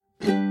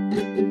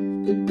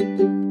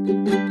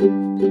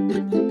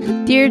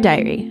Dear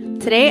Diary,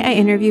 today I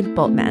interviewed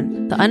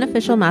Boltman, the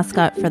unofficial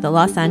mascot for the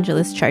Los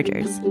Angeles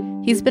Chargers.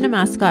 He's been a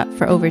mascot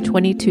for over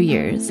 22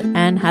 years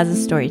and has a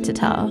story to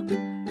tell.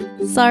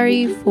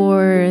 Sorry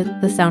for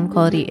the sound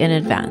quality in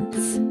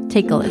advance.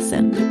 Take a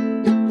listen.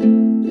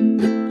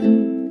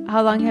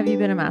 How long have you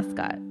been a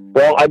mascot?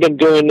 Well, I've been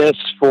doing this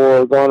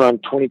for going on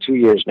 22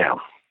 years now.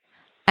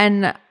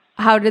 And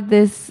how did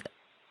this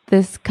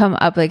come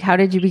up? Like, how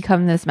did you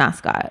become this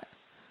mascot?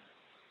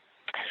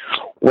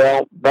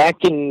 Well, back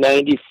in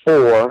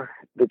 '94,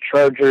 the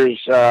Chargers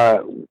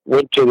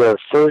went to their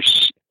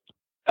first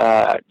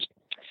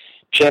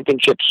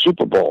championship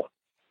Super Bowl.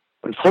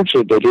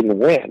 Unfortunately, they didn't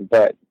win,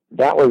 but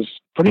that was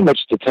pretty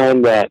much the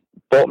time that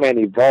Boltman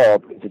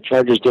evolved. The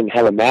Chargers didn't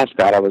have a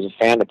mascot. I was a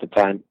fan at the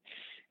time.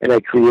 And I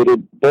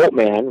created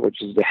Boltman,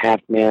 which is the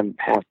half man,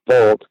 half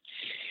bolt.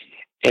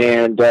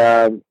 And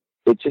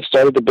it just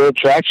started to build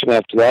traction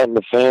after that, and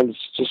the fans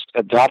just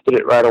adopted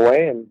it right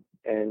away.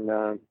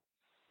 And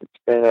it's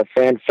been a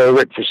fan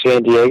favorite for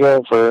San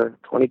Diego for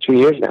 22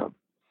 years now.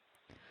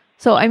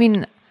 So, I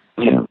mean,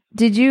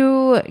 Did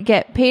you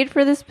get paid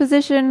for this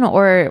position,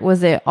 or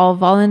was it all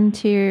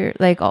volunteer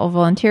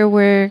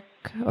work,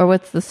 or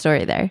what's the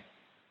story there?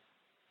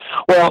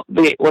 Well,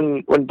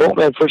 when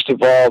Boltman first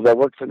evolved, I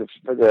worked for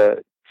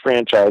the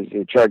franchise,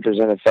 the Chargers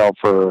NFL,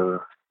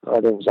 for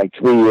I think it was like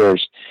 3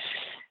 years.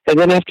 And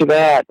then after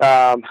that,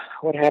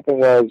 what happened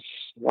was,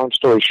 long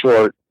story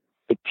short,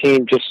 the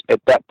team just at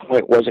that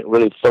point wasn't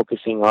really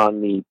focusing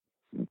on the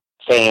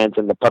fans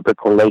and the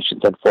public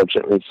relations,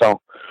 unfortunately.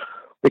 So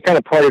we kind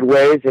of parted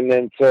ways. And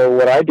then so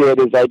what I did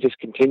is I just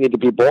continued to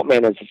be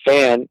Boltman as a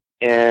fan,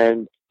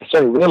 and I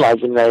started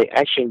realizing that I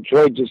actually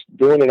enjoyed just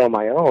doing it on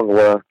my own,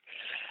 where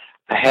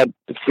I had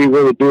the free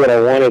will to do what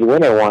I wanted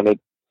when I wanted.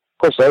 Of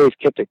course, I always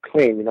kept it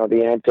clean,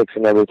 the antics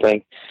and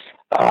everything.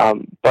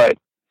 But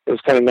it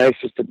was kind of nice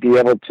just to be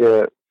able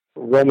to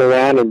roam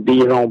around and be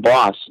your own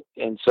boss.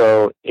 And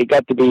so it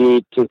got to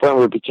be to the point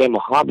where it became a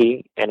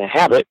hobby and a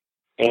habit.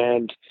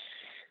 And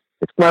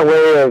it's my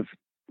way of,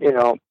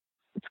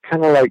 it's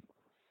kind of like,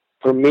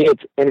 for me,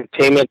 it's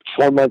entertainment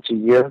 4 months a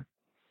year.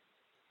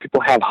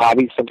 People have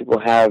hobbies. Some people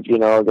have,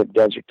 the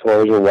desert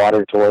toys or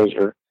water toys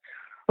or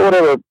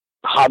whatever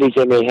hobbies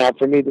they may have.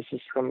 For me, this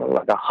is kind of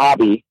like a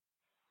hobby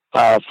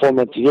 4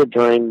 months a year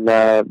during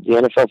the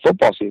NFL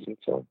football season.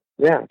 So,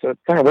 so it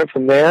kind of went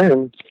from there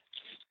and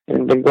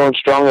been going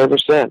strong ever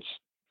since.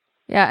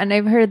 Yeah, and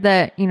I've heard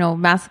that,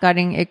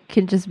 mascotting, it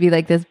can just be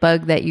like this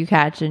bug that you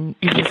catch and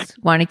you just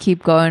want to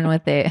keep going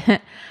with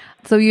it.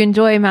 So you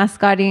enjoy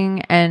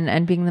mascotting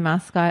and being the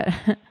mascot?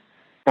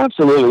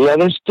 Absolutely. Yeah,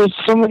 there's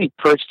so many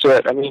perks to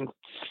it. I mean,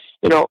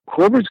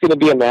 whoever's going to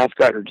be a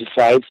mascot or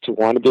decides to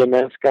want to be a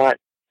mascot,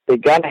 they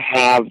got to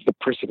have the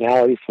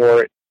personality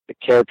for it, the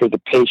character, the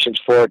patience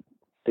for it,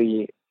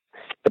 the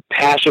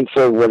passion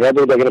for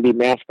whatever they're going to be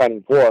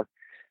mascotting for,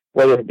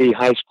 whether it be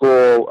high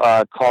school,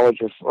 college,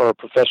 or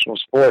professional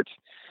sports.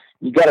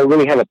 You got to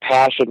really have a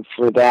passion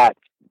for that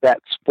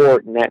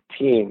sport and that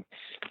team.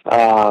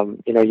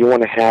 You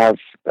want to have,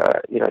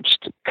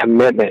 just a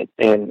commitment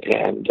and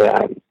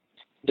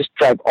just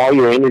drive all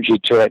your energy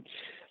to it.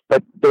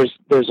 But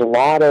there's a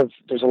lot of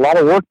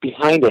work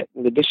behind it.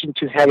 In addition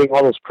to having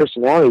all those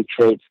personality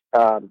traits,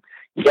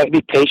 you got to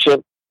be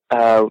patient,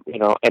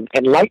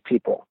 and like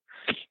people.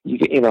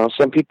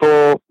 Some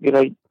people,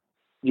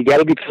 you got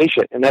to be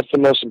patient, and that's the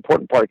most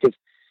important part, because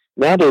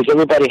nowadays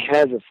everybody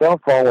has a cell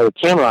phone with a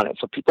camera on it,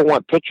 so people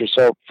want pictures.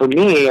 So for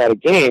me, at a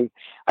game,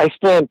 I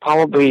spend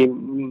probably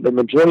the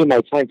majority of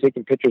my time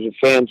taking pictures of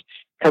fans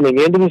coming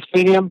into the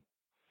stadium,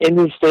 and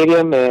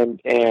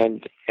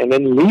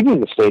then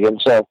leaving the stadium.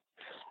 So,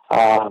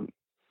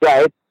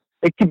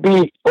 it could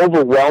be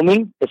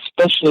overwhelming,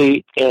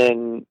 especially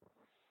in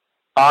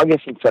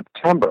August and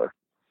September,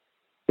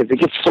 because it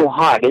gets so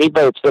hot.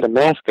 Anybody that's been a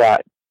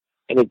mascot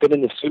and has been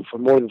in the suit for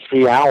more than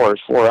 3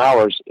 hours, 4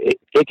 hours, it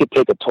could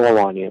take a toll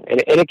on you.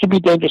 And it can be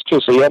dangerous too,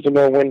 so you have to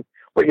know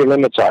what your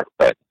limits are.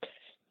 But,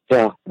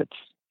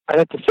 I'd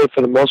have to say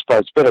for the most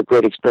part, it's been a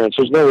great experience.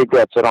 There's no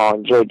regrets at all. I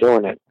enjoy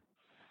doing it.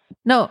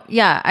 No,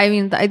 yeah. I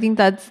mean, I think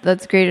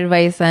that's great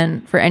advice.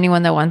 And for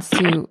anyone that wants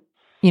to,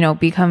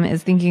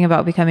 is thinking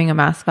about becoming a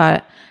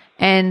mascot.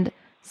 And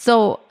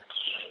so,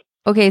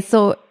 okay,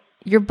 so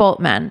you're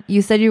Boltman.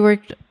 You said you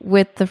worked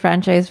with the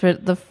franchise for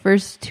the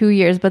first 2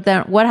 years, but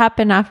then what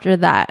happened after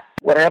that?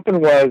 What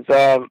happened was,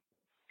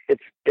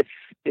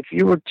 if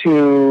you were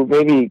to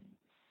maybe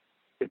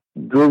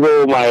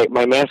Google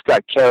my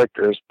mascot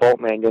characters,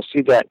 Boltman, you'll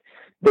see that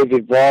they've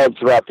evolved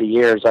throughout the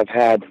years. I've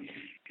had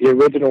the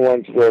original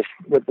ones with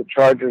the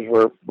Chargers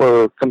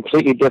were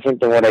completely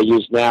different than what I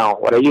use now.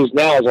 What I use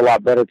now is a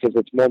lot better because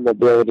it's more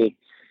mobility.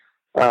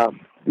 The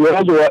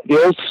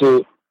old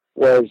suit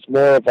was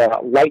more of a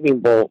lightning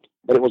bolt,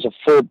 but it was a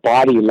full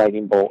body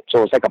lightning bolt. So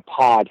it was like a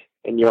pod,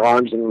 and your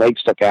arms and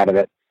legs stuck out of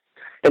it.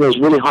 And it was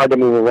really hard to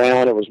move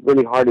around. It was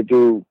really hard to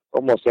do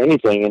almost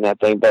anything in that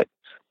thing, but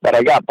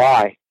I got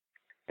by.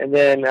 And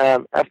then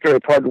after I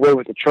parted way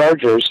with the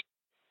Chargers,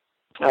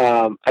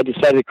 I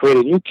decided to create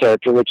a new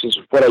character, which is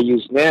what I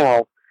use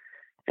now.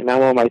 and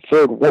I'm on my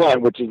third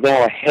one, which is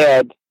now a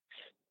head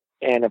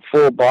and a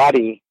full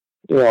body,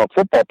 a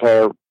football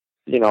player,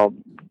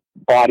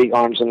 body,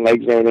 arms and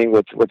legs, and everything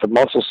with a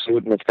muscle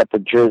suit, and it's got the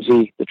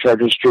jersey, the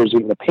Chargers jersey,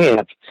 and the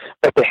pants.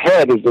 But the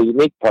head is the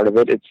unique part of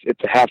it.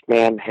 It's a half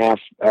man, half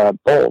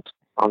bolt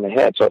on the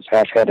head, so it's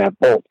half head, half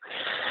bolt.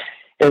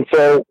 And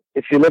so,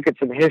 if you look at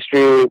some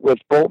history with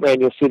Boltman,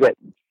 you'll see that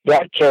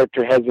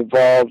character has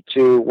evolved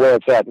to where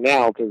it's at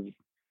now, because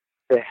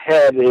the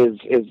head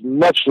is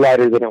much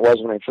lighter than it was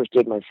when I first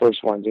did my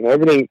first ones.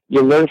 Everything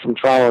you learn from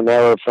trial and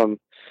error, from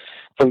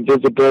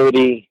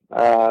visibility,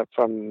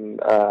 from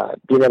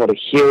being able to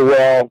hear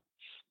well,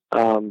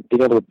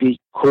 being able to be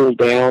cooled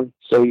down.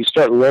 So you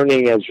start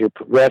learning as you're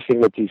progressing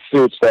with these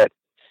suits that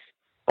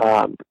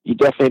you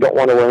definitely don't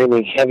want to wear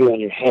anything heavy on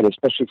your head,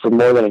 especially for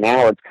more than an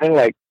hour. It's kind of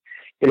like,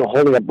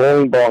 holding a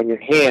bowling ball in your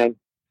hand,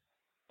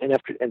 and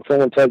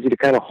someone tells you to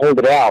kind of hold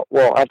it out.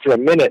 Well, after a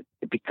minute,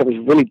 it becomes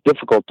really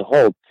difficult to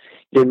hold.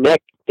 Your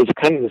neck is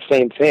kind of the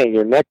same thing.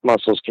 Your neck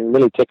muscles can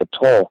really take a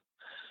toll.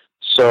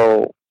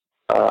 So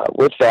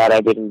with that,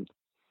 I've been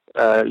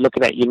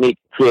looking at unique,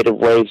 creative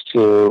ways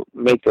to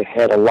make the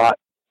head a lot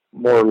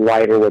more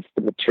lighter with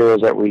the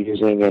materials that we're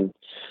using, and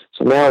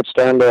so now it's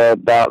down to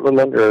about a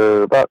little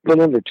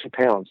under 2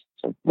 pounds.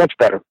 So much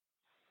better.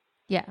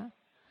 Yeah,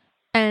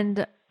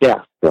 and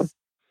yeah.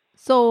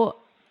 So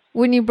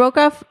when you broke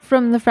off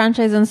from the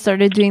franchise and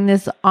started doing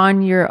this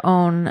on your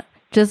own,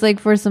 just like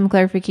for some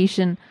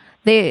clarification,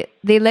 they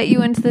let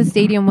you into the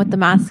stadium with the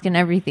mask and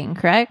everything,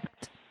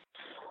 correct?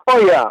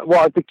 Oh yeah.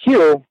 Well, at the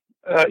Q,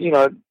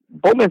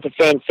 Boltman's a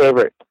fan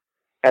favorite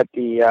at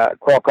the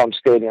Qualcomm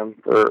Stadium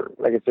for,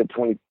 like I said,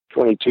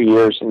 22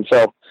 years, and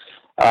so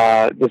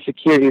the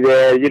security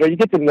there, you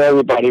get to know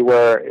everybody.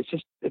 Where it's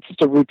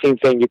just a routine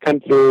thing. You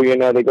come through,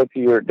 they go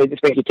through they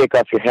just make you take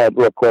off your head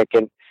real quick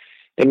and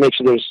make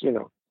sure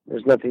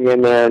there's nothing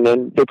in there, and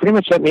then they pretty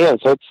much let me in.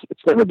 So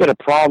it's never been a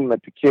problem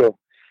at the Q.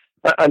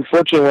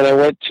 Unfortunately, when I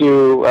went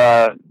to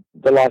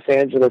the Los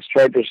Angeles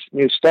Chargers'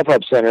 new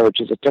StubHub Center,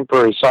 which is a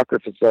temporary soccer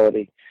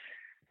facility,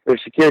 their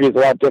security is a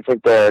lot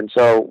different there, and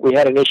so we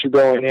had an issue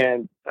going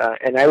in,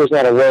 and I was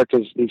not aware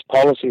because these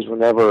policies were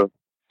never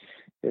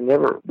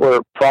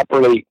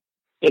properly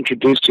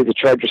introduced to the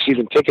Charger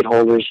season ticket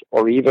holders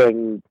or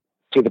even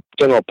to the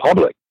general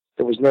public.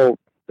 There was no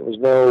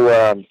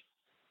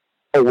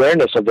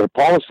awareness of their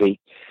policy,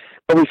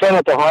 but we found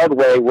out the hard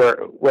way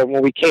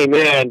when we came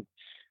in.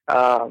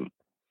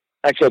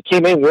 Actually, I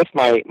came in with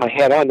my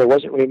hat on. There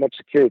wasn't really much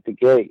security at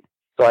the gate,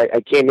 so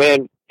I came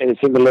in, and it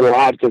seemed a little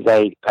odd because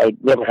I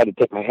never had to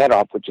take my hat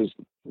off, which is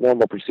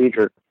normal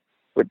procedure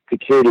with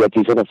security at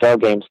these NFL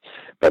games.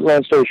 But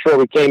long story short,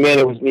 we came in.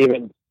 It wasn't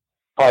even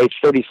probably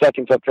 30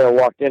 seconds after I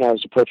walked in, I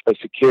was approached by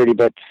security,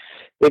 but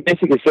they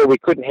basically said we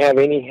couldn't have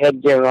any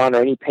headgear on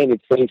or any painted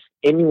face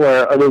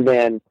anywhere other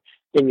than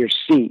in your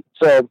seat.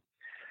 So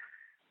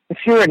if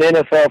you're an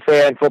NFL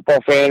fan, football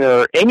fan,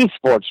 or any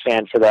sports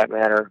fan for that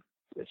matter,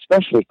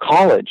 especially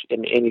college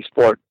in any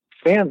sport,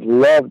 fans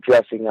love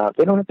dressing up.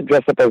 They don't have to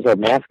dress up as a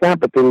mascot,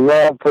 but they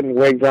love putting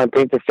wigs on,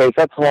 paint their face.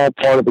 That's all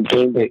part of the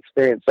game day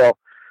experience. So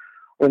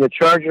when the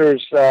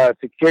Chargers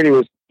security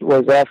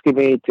was asking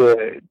me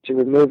to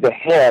remove the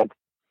head,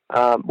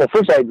 well,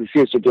 first I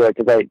refused to do it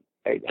because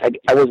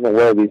I wasn't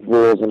aware of these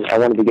rules, and I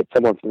wanted to get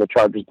someone from the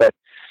Chargers. But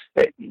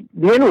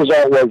the end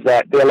result was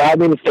that they allowed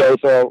me to stay.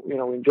 So we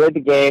enjoyed the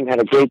game, had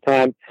a great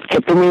time.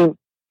 But for me,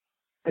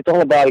 it's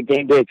all about a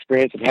game day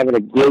experience and having a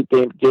great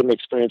game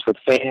experience with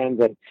fans.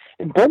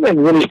 And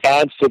Boltman really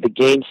adds to the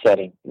game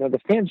setting.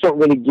 The fans don't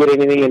really get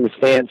anything in the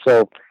stands,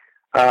 so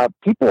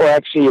people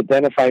actually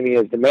identify me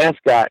as the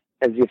mascot,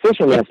 as the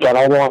official mascot,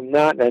 although I'm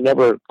not, and I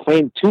never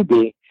claimed to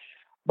be.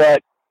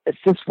 But it's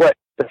just what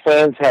the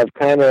fans have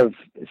kind of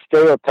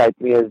stereotyped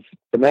me as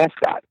the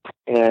mascot.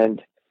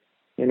 And,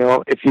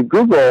 if you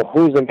Google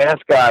who's the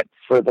mascot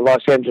for the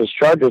Los Angeles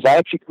Chargers, I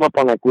actually come up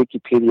on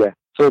Wikipedia.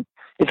 So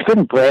it's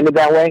been branded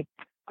that way.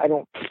 I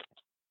don't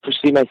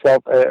perceive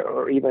myself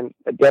or even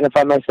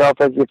identify myself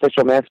as the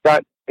official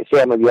mascot. I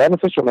say I'm the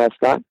unofficial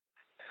mascot.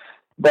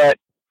 But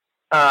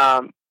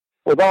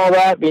with all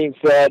that being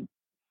said,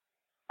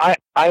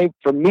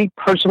 for me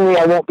personally,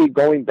 I won't be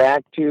going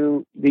back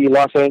to the new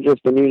Los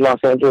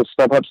Angeles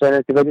StubHub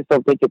Center because I just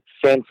don't think it's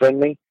fan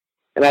friendly.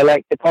 And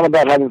it's all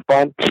about having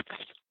fun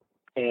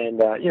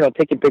and,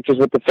 taking pictures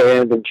with the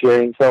fans and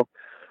cheering. So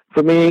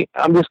for me,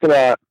 I'm just going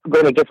to go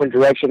in a different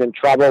direction and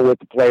travel with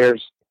the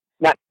players,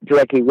 not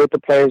directly with the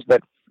players,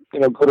 but,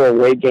 go to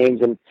away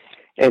games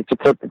and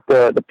support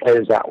the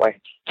players that way.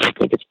 I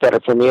think it's better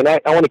for me. And I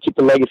want to keep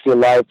the legacy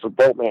alive for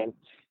Boltman,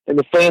 and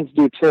the fans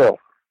do too.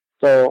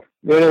 So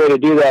the only way to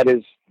do that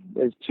is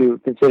to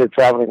consider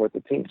traveling with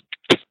the team.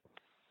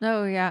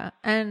 Oh, yeah.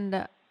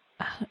 And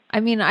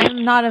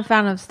I'm not a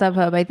fan of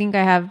StubHub. I think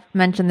I have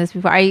mentioned this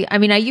before. I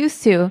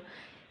used to,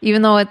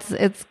 even though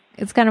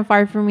it's kind of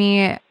far for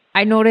me.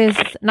 I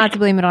noticed, not to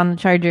blame it on the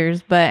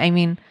Chargers, but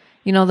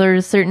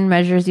there's certain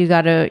measures you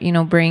got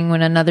to, bring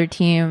when another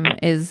team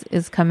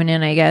is coming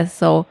in, I guess.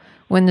 So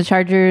when the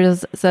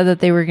Chargers said that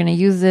they were going to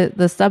use the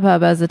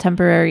StubHub as a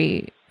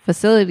temporary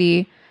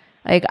facility,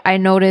 like I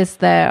noticed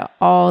that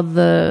all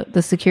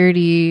the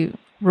security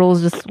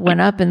rules just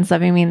went up and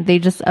stuff. I mean, they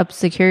just upped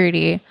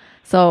security.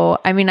 So,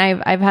 I mean,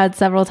 I've had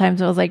several times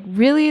where I was like,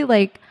 really?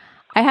 Like,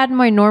 I had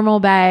my normal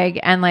bag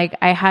and like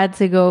I had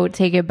to go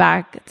take it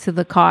back to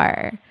the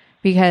car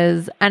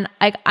because, and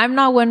I'm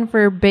not one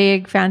for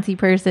big fancy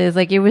purses.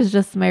 Like, it was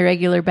just my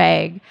regular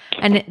bag.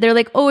 And they're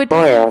like, oh, it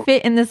doesn't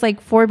fit in this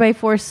like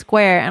 4x4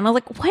 square. And I was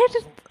like, what?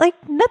 Like,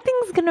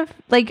 nothing's gonna,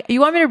 like,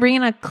 you want me to bring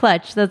in a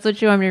clutch? That's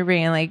what you want me to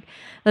bring in. Like,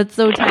 that's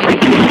so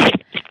tiny.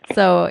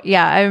 So,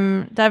 yeah,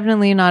 I'm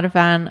definitely not a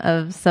fan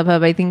of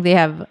StubHub. I think they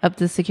have up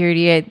the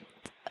security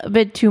a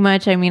bit too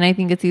much. I mean, I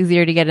think it's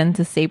easier to get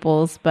into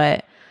Staples,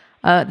 but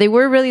they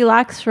were really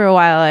lax for a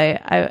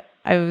while.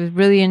 I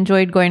really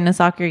enjoyed going to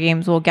soccer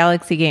games, well,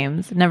 Galaxy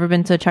games. Never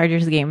been to a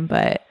Chargers game,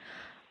 but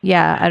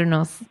yeah, I don't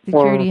know.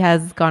 Security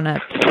has gone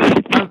up.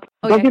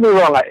 Don't get me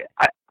wrong.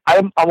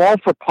 I'm all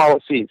for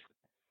policies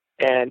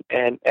and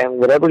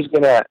whatever's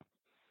going to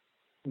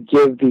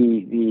give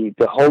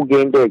the whole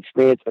game day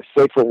experience a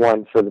safer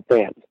one for the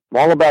fans.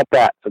 I'm all about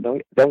that. So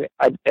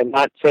I'm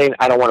not saying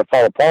I don't want to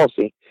follow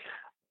policy.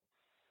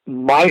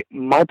 My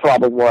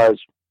problem was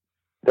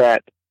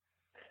that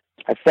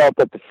I felt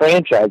that the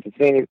franchise,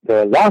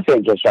 the Los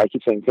Angeles, I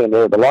keep saying San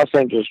Diego, the Los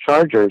Angeles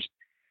Chargers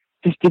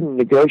just didn't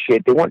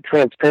negotiate. They weren't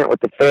transparent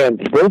with the fans.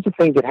 Those are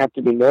things that have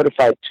to be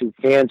notified to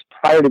fans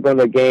prior to going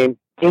to the game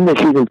in the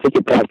season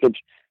ticket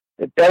package.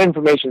 That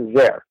information is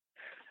there.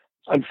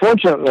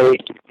 Unfortunately,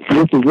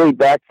 this has really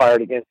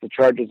backfired against the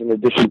Chargers. In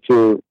addition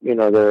to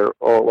they're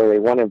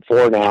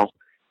 1-4 now.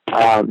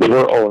 They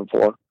were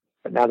 0-4,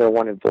 but now they're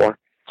 1-4.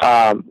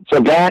 So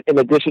that, in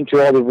addition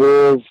to all the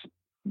rules,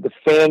 the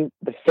fan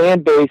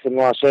base in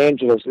Los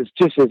Angeles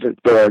isn't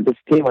there. This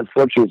team,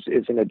 unfortunately,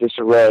 is in a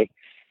disarray.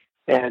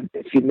 And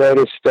if you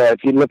noticed,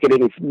 if you look at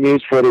any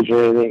news footage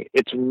or anything,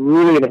 it's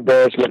really an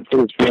embarrassment for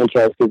this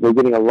franchise because they're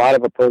getting a lot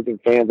of opposing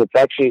fans. It's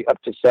actually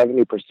up to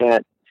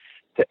 70%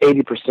 to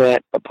 80%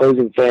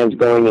 opposing fans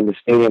going in the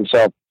stadium.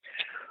 So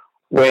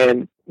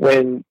when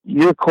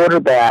your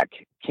quarterback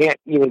can't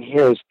even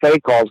hear his play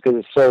calls because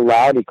it's so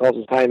loud, he calls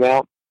his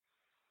timeout.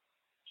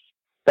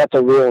 That's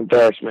a real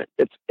embarrassment.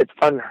 It's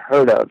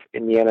unheard of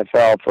in the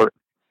NFL for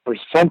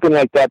something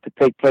like that to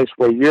take place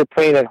where you're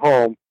playing at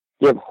home,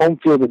 you have home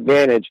field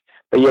advantage,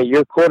 but yet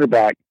your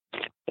quarterback,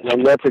 and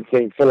I'm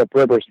referencing Phillip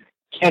Rivers,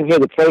 can't hear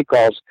the play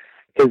calls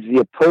because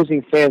the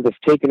opposing fans have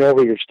taken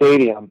over your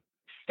stadium,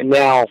 and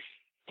now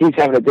he's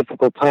having a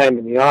difficult time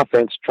in the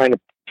offense trying to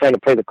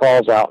play the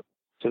calls out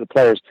to the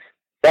players.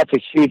 That's a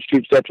huge,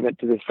 huge detriment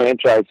to this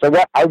franchise. So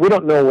we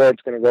don't know where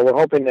it's going to go. We're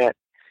hoping that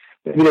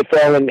the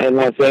NFL and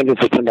Los Angeles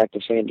will come back to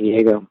San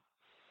Diego.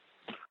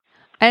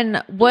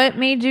 And what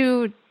made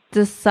you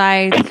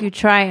decide to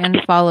try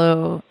and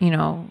follow,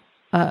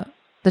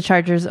 the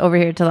Chargers over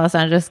here to Los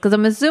Angeles? Because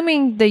I'm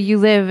assuming that you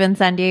live in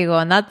San Diego,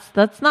 and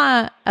that's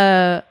not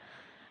a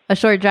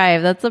short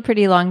drive. That's a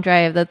pretty long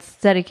drive. That's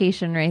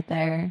dedication right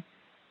there.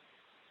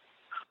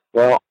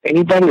 Well,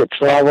 anybody that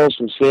travels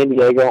from San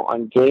Diego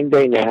on game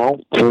day now,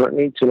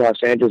 currently to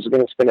Los Angeles, is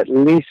going to spend at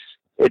least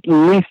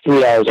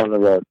 3 hours on the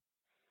road.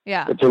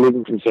 Yeah. If they're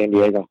leaving from San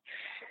Diego.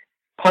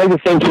 Probably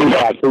the same thing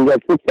back. So you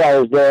got 6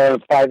 hours there,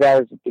 5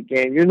 hours at the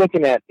game. You're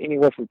looking at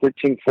anywhere from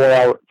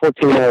 14-hour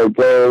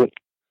day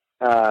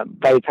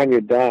by the time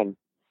you're done.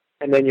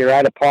 And then you're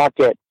out of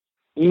pocket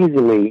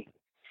easily,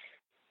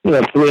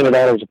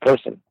 $300 a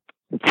person.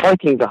 The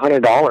parking's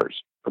 $100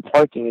 for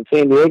parking. In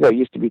San Diego, it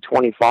used to be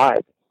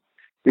 $25.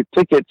 Your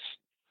tickets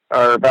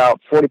are about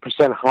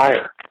 40%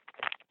 higher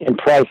in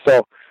price. So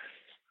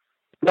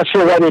I'm not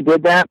sure why they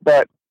did that,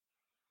 but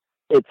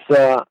I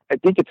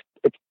think it's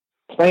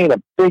playing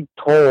a big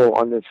toll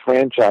on this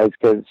franchise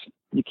because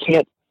you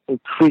can't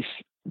increase.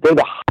 They're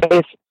the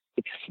highest,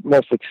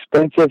 most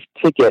expensive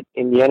ticket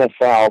in the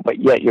NFL, but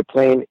yet you're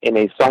playing in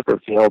a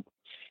soccer field,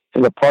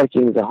 and the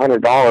parking is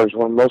 $100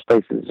 when most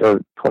places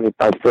are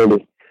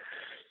 $25-$30.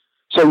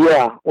 So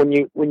yeah, when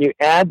you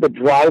add the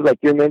drive like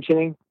you're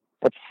mentioning,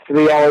 that's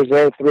 3 hours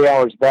there, 3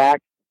 hours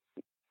back,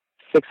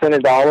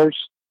 $600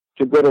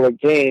 to go to a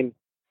game.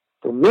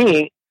 For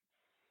me,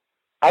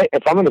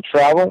 if I'm going to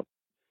travel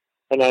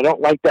and I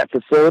don't like that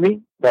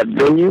facility, that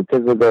venue,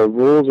 because of the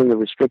rules and the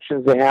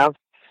restrictions they have,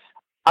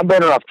 I'm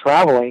better off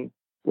traveling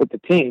with the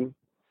team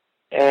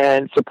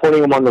and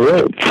supporting them on the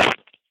road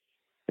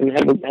and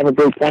have a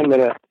great time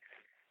while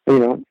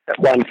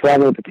I'm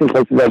traveling to two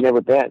places I've never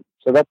been.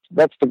 So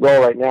that's the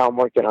goal right now. I'm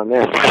working on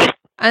that.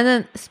 And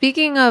then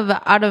speaking of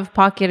out of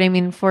pocket, I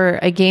mean, for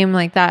a game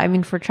like that, I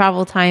mean, for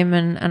travel time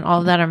and all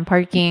of that and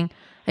parking,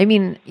 I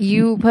mean,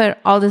 you put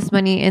all this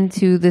money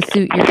into the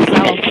suit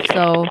yourself.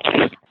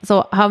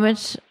 So how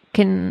much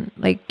can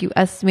you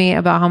estimate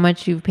about how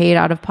much you've paid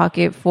out of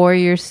pocket for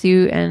your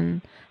suit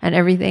and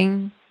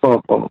everything?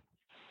 Oh.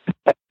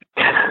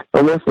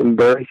 Almost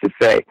embarrassed to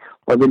say.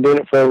 Well, I've been doing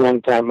it for a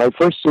long time. My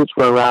first suits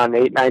were around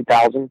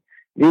 $8,000-$9,000.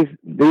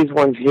 These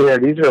ones here,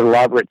 these are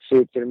elaborate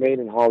suits. They're made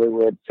in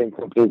Hollywood, same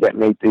companies that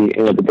make the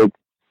big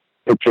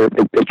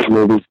picture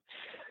movies.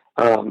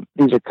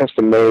 These are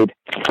custom made,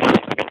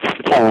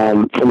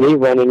 and they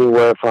run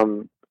anywhere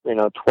from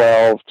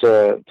 12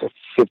 to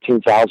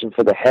 15,000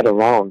 for the head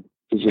alone,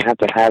 because you have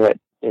to have it,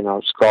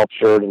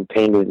 sculptured and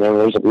painted. And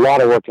there's a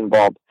lot of work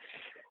involved.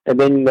 And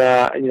then,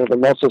 the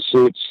muscle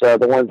suits, the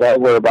ones I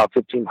wear, about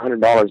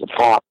 $1,500 a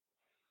pop.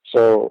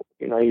 So,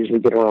 I usually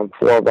get around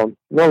 4 of them.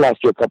 They'll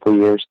last you a couple of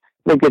years.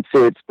 They're good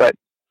suits, but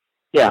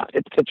yeah,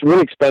 it's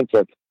really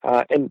expensive.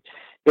 And,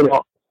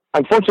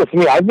 unfortunately for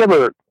me, I've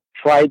never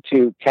tried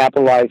to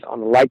capitalize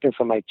on the likeness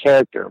of my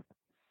character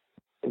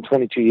in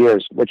 22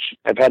 years, which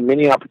I've had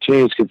many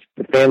opportunities because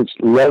the fans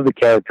love the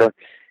character.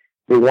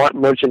 They want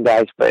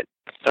merchandise, but,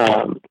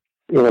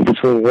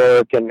 between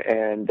work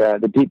and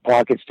the deep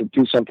pockets to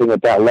do something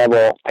at that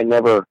level, I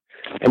never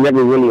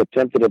really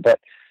attempted it. But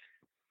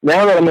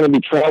now that I'm going to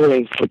be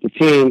traveling with the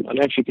team, I'm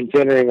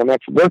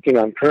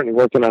currently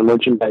working on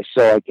merchandise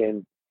so I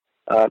can,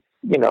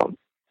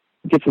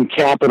 get some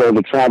capital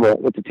to travel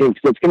with the team,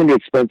 because it's going to be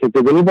expensive.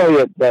 There's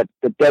anybody that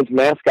does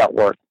mascot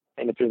work,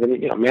 and if there's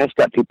any,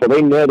 mascot people,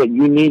 they know that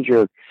you need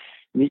your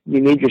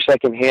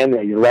second hand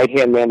there, your right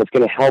hand man that's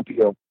going to help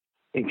you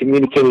in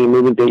communicating and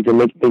moving things and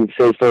making things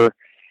safer.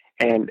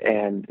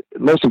 And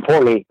most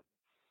importantly,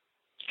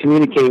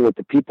 communicating with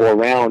the people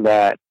around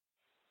that,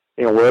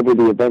 wherever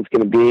the event's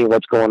going to be,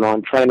 what's going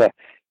on, trying to,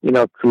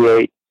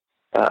 create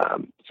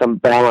some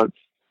balance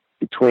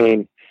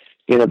between,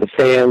 the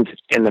fans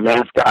and the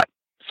mascot.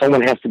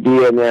 Someone has to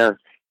be in there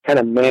kind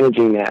of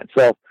managing that.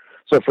 So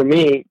for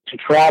me to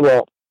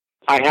travel,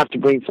 I have to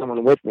bring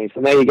someone with me.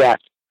 So now you got,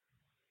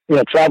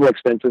 travel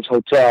expenses,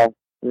 hotel,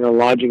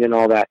 lodging and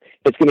all that.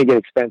 It's going to get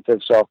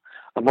expensive. So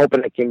I'm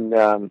hoping I can,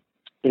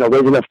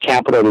 raise enough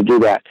capital to do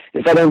that.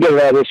 If I don't get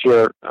it out this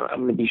year,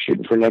 I'm going to be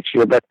shooting for next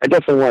year. But I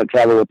definitely want to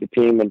travel with the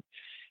team and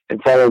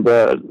follow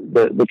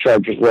the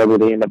Chargers wherever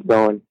they end up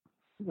going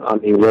on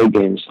the away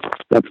games.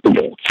 That's the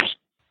goal.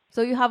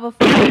 So you have a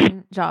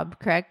full-time job,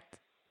 correct?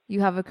 You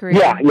have a career?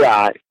 Yeah.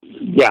 I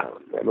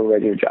have a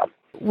regular job.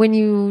 When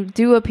you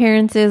do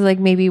appearances, like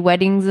maybe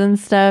weddings and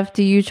stuff,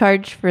 do you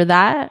charge for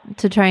that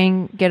to try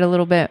and get a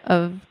little bit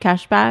of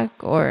cash back,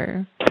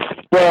 or?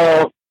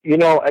 Well,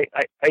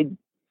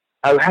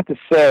 I would have to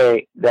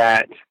say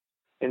that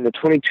in the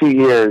 22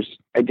 years,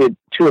 I did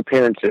 2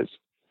 appearances,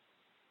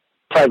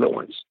 private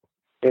ones.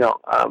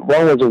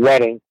 One was a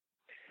wedding,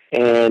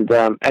 and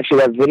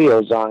actually have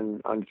videos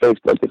on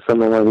Facebook if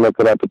someone wants to look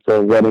it up. It's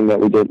a wedding that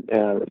we did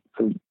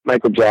from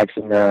Michael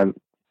Jackson.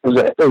 It was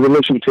a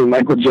mixture between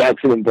Michael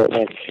Jackson and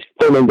Boatman.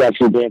 Boatman's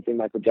actually dancing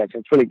Michael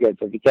Jackson. It's pretty good.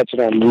 So if you catch it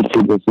on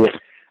YouTube, you'll see it.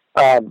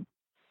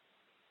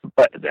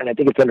 And I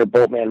think it's under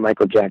Boatman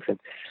Michael Jackson.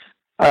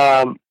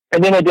 And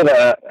then I did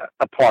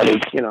a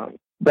party,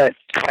 but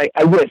I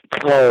get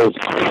calls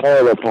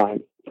all the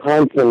time,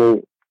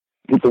 constantly,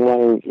 people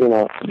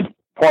wanting,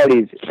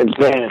 parties,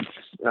 events,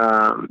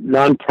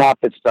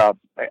 non-profit stuff.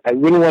 I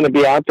really want to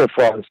be out there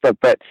for all this stuff,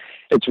 but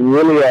it's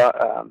really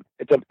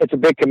it's a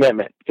big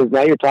commitment, because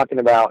now you're talking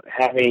about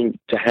having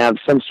to have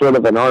some sort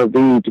of an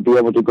RV to be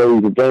able to go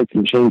to these events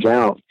and change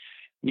out.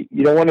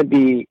 You don't want to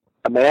be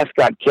a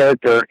mascot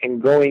character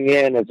and going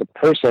in as a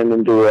person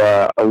into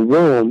a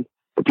room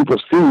where people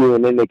see you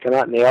and then they come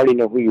out and they already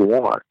know who you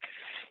are.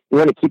 You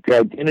want to keep your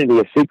identity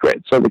a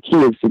secret. So the key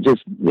is to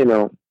just,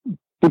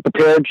 be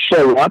prepared,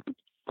 show up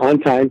on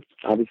time,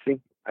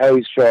 obviously. I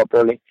always show up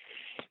early.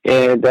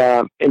 And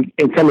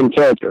come in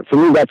character. For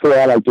me, that's what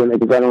I like doing it,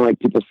 because I don't like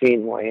people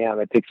seeing who I am.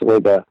 It takes away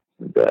the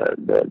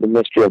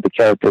mystery of the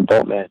character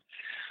Boatman.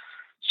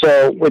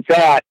 So with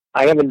that,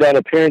 I haven't done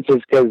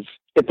appearances because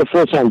it's a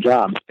full-time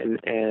job,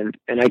 and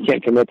I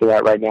can't commit to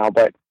that right now.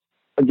 But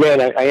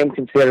again, I am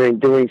considering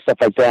doing stuff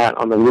like that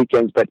on the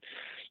weekends. But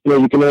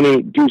you can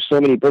only do so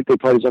many birthday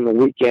parties on the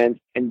weekend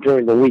and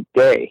during the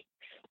weekday.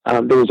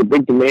 There was a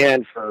big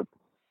demand for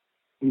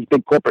these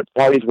big corporate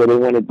parties where they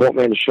wanted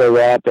Boatman to show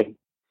up and,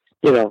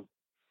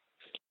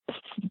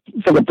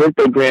 send a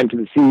birthday gram to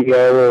the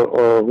CEO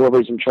or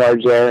whoever's in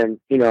charge there and,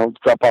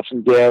 drop off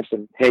some gifts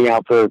and hang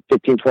out for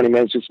 15, 20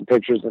 minutes, do some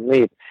pictures and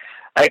leave.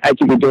 I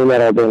could be doing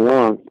that all day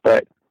long,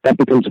 but that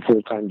becomes a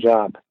full-time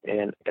job,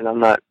 and I'm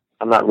not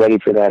ready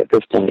for that at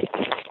this point.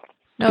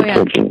 No,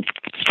 yeah,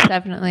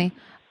 definitely.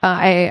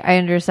 I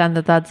understand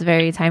that that's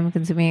very time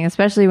consuming,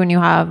 especially when you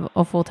have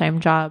a full-time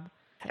job.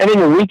 And then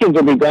your weekends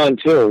will be gone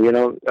too.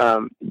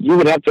 You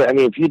would have to,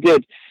 if you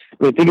did,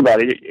 think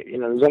about it,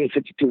 there's only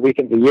 52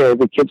 weekends a year.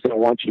 Every kid's going to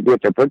want you to be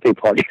at their birthday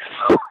party.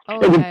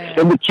 And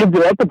the kids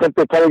that are at the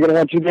birthday party are going to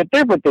want you to be at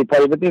their birthday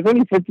party, but there's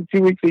only 52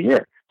 weeks a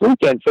year,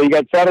 weekends. So you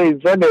got Saturday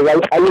and Sunday.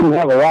 I wouldn't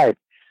have a life.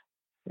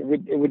 It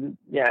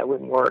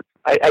wouldn't work.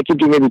 I could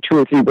do maybe 2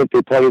 or 3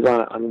 birthday parties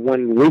on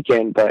one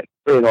weekend, but,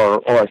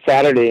 or a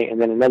Saturday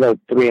and then another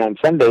 3 on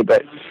Sunday,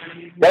 but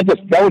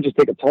that would just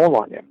take a toll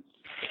on you.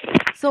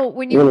 So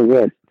when you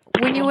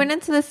went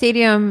into the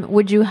stadium,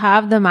 would you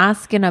have the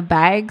mask in a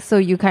bag so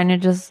you kind of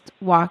just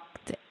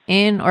walked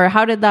in, or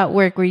how did that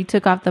work where you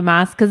took off the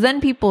mask? Because then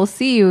people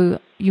see you.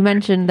 You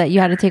mentioned that you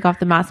had to take off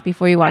the mask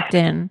before you walked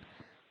in.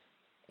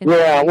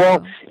 Yeah,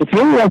 well, if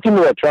you walk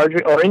into a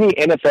Charger or any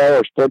NFL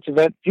or sports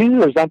event, usually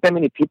there's not that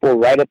many people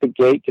right at the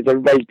gate because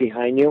everybody's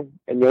behind you,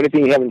 and the only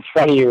thing you have in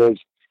front of you is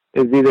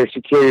is either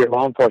security or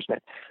law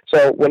enforcement.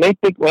 So when I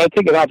take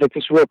it off, it's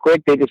just real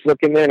quick. They just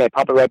look in there and I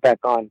pop it right back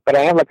on. But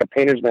I have like a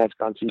painter's mask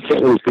on, so you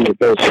can't really see the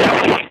face.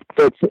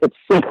 So it's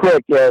so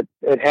quick.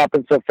 It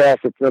happens so fast.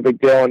 It's no big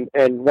deal.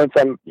 And once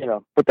I'm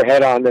put the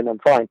head on, then I'm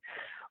fine.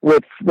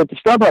 With the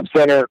StubHub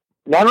Center,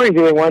 not only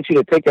do they want you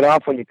to take it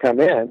off when you come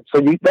in, so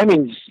that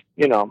means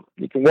you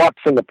can walk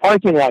from the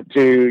parking lot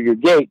to your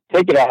gate,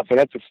 take it off, and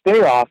that's to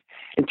stay off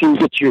until you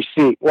get to your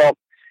seat. Well,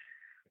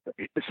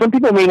 some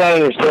people may not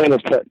understand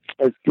this, but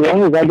as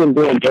long as I've been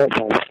doing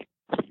Boltman,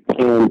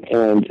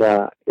 and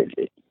the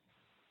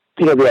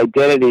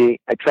identity,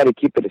 I try to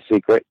keep it a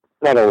secret.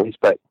 Not always,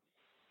 but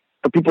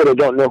for people that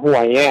don't know who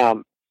I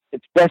am,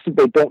 it's best if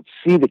they don't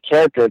see the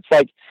character. It's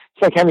like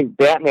having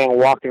Batman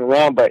walking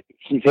around, but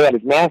he's had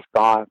his mask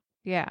on.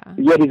 Yeah.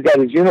 Yet he's got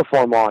his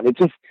uniform on. It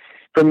just,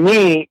 for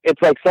me,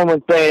 it's like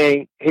someone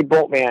saying, "Hey,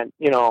 Boltman,"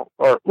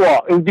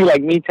 it would be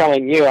like me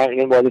telling you,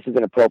 well, this is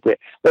inappropriate.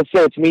 Let's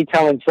say it's me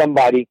telling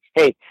somebody,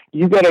 "Hey,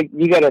 you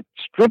gotta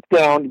strip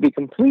down to be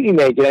completely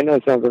naked." I know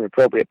it sounds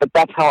inappropriate, but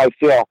that's how I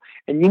feel.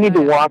 And you need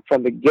to walk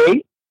from the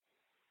gate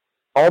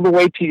all the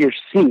way to your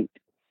seat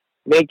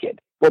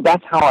naked. Well,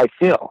 that's how I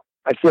feel.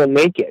 I feel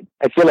naked.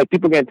 I feel like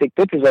people are going to take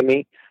pictures of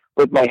me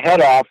with my head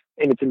off,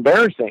 and it's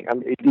embarrassing.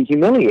 It'd be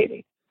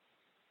humiliating.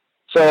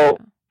 So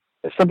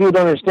some people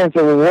don't understand.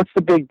 So, well, what's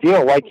the big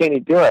deal? Why can't he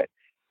do it?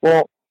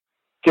 Well,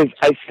 because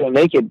I feel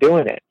naked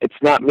doing it.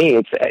 It's not me.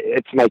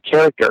 It's my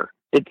character.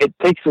 It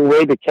takes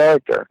away the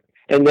character,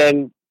 and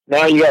then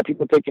now you got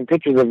people taking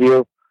pictures of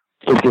you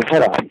with your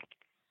head on.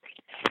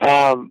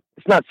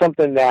 It's not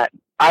something that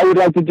I would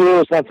like to do.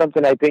 It's not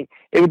something I think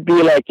it would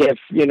be like if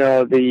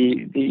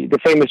the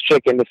famous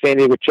chicken, the San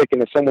Diego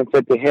chicken, if someone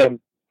said to him,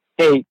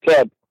 "Hey,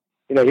 Ted,"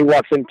 he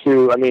walks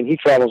into, he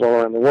travels all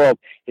around the world.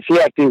 If he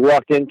actually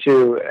walked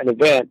into an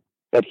event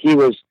that he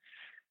was,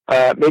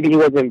 maybe he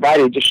wasn't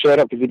invited, he just showed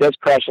up because he does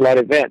crash a lot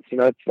of events.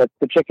 That's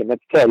the chicken.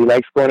 That's Ted. He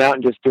likes going out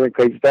and just doing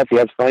crazy stuff. He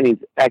has fun. He's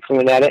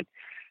excellent at it.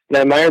 And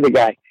I admire the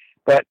guy.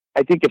 But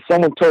I think if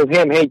someone told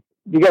him, "Hey,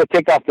 you got to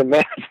take off the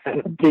mask,"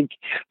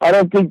 I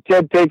don't think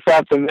Ted takes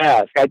off the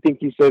mask. I think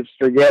he says,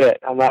 "Forget it.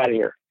 I'm out of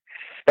here."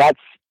 I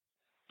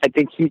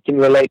think he can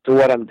relate to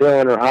what I'm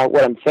doing or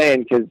what I'm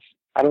saying, because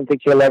I don't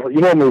think he'll ever,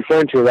 what I'm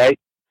referring to, right?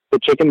 The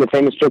chicken, the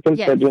famous chicken,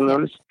 yes. That you'll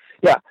notice?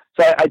 Yeah.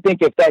 So I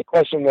think if that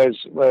question was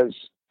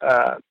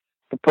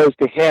proposed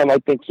to him, I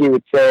think he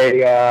would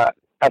say,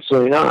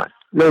 absolutely not.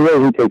 No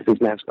way he takes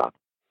his mask off.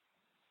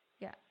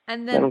 Yeah.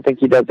 And then I don't think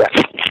he does that.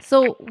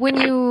 So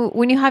when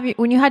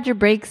you had your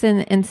breaks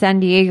in San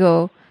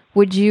Diego, how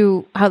would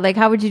you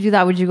do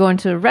that? Would you go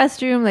into a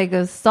restroom, like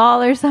a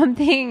stall or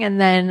something,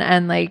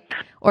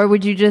 or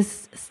would you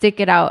just stick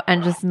it out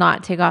and just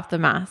not take off the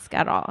mask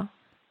at all?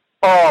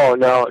 Oh,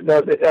 no.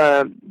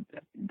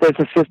 There's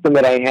a system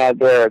that I had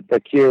there at the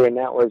queue, and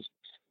that was,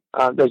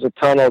 there's a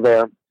tunnel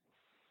there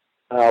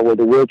where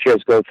the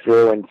wheelchairs go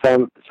through, and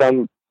some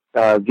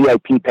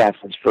VIP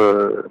passes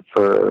for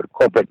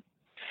corporate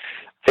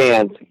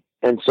fans.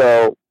 And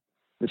so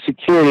the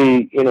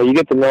security, you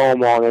get to know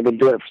them all, and they've been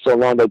doing it for so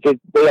long, but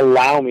they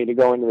allow me to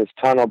go into this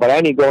tunnel, but I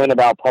only go in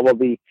about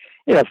probably,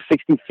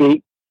 60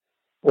 feet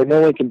where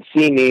no one can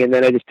see me, and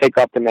then I just take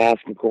off the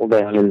mask and cool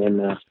down, and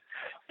then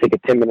take a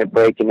 10-minute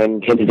break and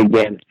then hit it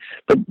again.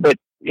 But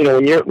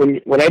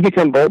when I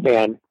become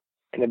Boltman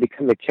and I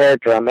become the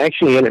character, I'm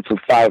actually in it for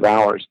 5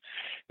 hours.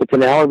 It's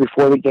an hour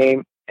before the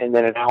game and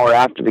then an hour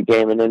after the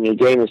game, and then the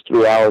game is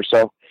 3 hours.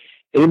 So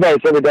anybody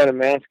that's ever done a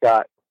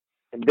mascot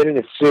and been in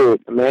a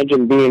suit,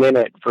 imagine being in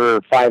it for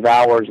 5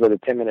 hours with a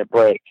 10-minute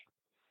break.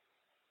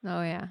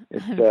 Oh yeah.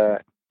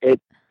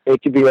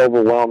 It could be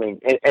overwhelming.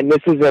 And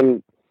this is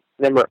in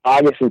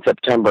August and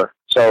September.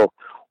 So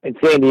in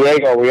San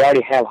Diego, we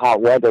already have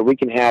hot weather. We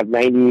can have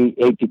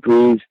 98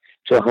 degrees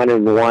to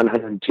 101,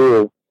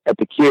 102 at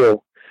the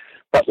queue.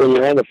 But when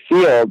you're on the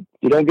field,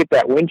 you don't get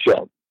that wind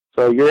chill.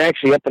 So you're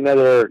actually up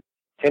another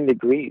 10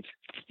 degrees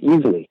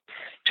easily.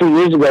 2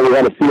 years ago, we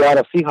had a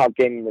Seattle Seahawks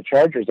game in the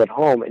Chargers at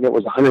home, and it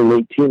was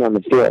 118 on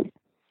the field.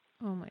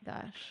 Oh, my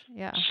gosh.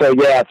 Yeah. So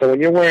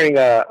when you're wearing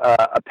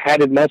a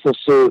padded muscle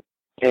suit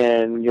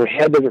and your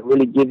head doesn't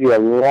really give you a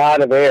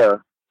lot of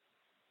air,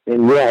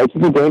 and it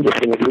can be dangerous,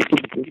 and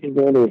you can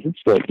go into a heat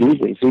stroke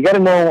easily. So you got to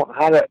know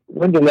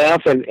when's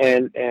enough,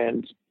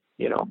 and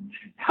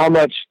how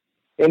much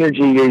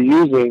energy you're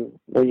using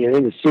when you're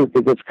in the suit.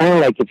 Because it's kind of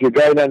like if you're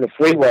driving down the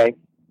freeway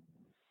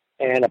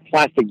and a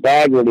plastic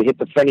bag really hit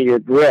the front of your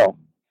grill,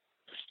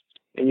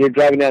 and you're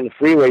driving down the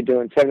freeway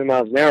doing 70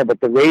 miles an hour, but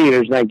the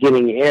radiator's not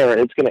getting air,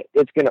 it's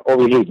gonna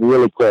overheat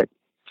really quick.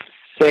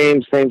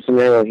 Same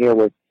scenario here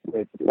with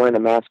wearing a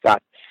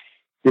mascot.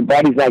 Your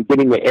body's not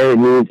getting the air it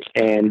needs,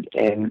 and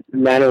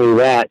not only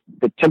that,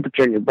 the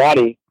temperature in your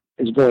body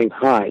is going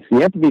high. So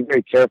you have to be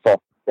very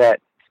careful that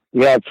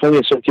you have plenty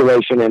of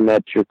circulation and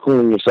that you're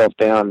cooling yourself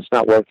down. It's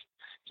not worth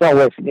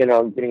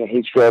getting a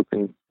heat stroke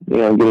and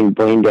getting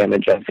brain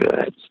damage after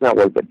that. It's not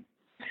worth it.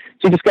 So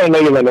you just got to know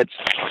your limits.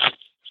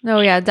 No,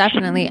 yeah,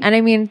 definitely.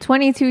 And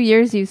 22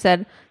 years you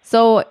said,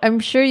 so I'm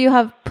sure you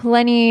have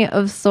plenty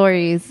of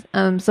stories.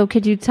 So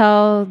could you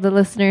tell the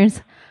listeners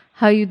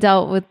how you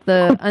dealt with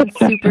the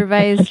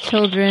unsupervised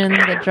children,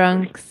 the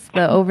drunks,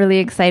 the overly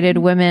excited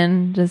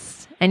women.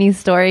 Just any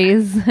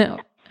stories? There's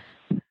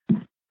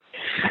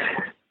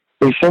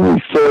so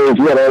many stories,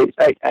 but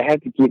I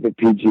have to keep it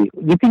PG.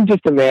 You can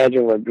just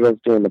imagine what girls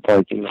do in the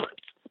parking lot.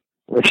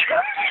 Which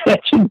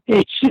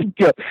they should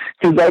go,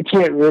 because I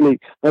can't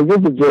really. My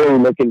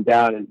visibility looking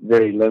down is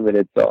very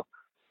limited. So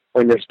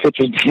when there's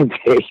pictures being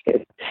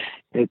taken,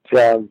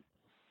 it's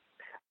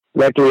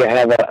luckily I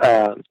have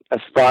a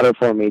spotter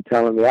for me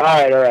telling me,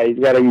 all right,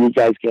 you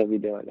guys can't be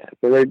doing that.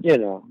 So they're,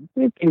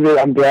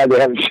 I'm glad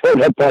they haven't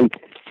showed up on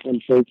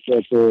Facebook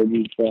or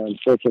these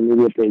social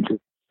media pages.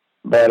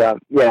 But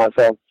yeah,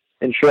 so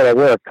in short, I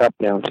wear a cup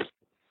now.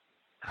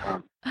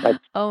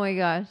 Oh my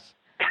gosh.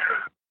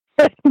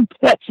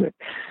 that's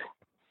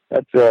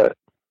a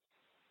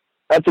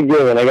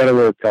good one. I got to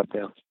wear a cup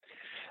now.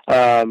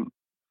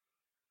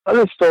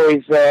 Other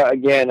stories,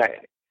 again,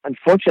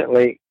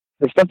 unfortunately,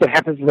 the stuff that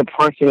happens in the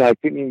parking lot, I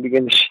couldn't even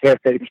begin to share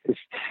it.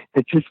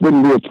 It just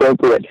wouldn't be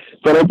appropriate.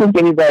 But I think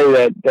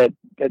anybody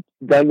that's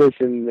done this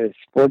in the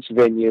sports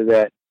venue,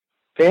 that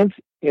fans,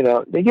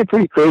 they get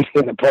pretty crazy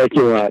in the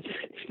parking lot,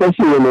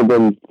 especially when they've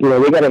been,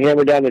 they got to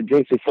hammer down their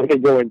drinks before they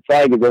go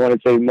inside because they want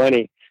to save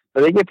money.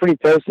 So they get pretty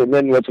toasted. And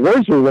then what's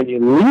worse is when you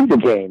leave the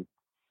game,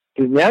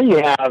 because now you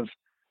have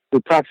the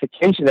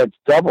intoxication that's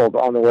doubled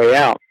on the way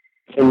out.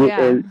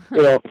 And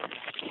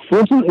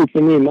fortunately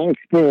for me, my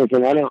experience,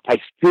 and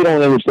I still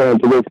don't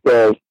understand to this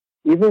day,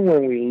 even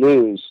when we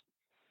lose,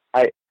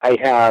 I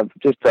have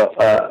just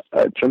a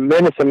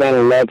tremendous amount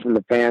of love from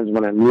the fans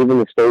when I'm leaving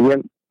the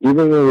stadium.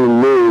 Even when we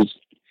lose,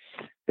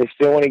 they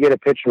still want to get a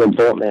picture with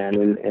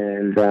Boltman,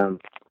 and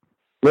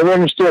never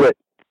understood it.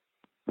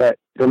 But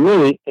for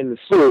me, in the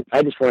suit,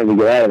 I just wanted to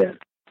get out of there.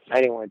 I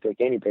didn't want to take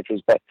any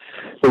pictures, but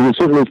there's a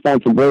certain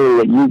responsibility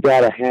that you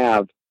got to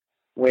have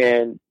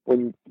when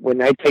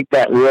I take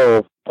that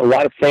role. A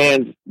lot of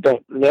fans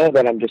don't know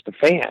that I'm just a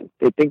fan.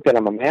 They think that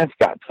I'm a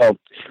mascot. So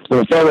when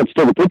a fan wants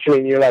to take a picture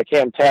and you're like,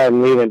 hey, I'm tired,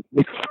 I'm leaving.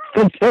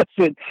 That's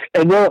it.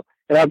 And I'll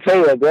tell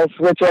you, they'll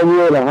switch on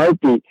you in a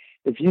heartbeat.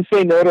 If you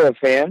say no to a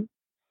fan,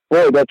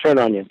 boy, they'll turn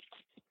on you.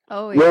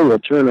 Oh, yeah. They'll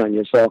turn on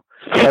you. So,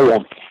 oh,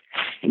 yeah.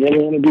 You never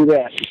want to do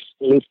that.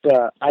 At least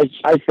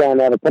I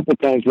found out a couple of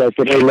times where I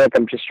said, hey, look,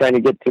 I'm just trying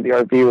to get to the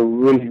RV. We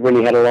really,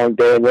 really had a long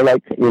day. And they're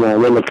like, then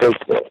they take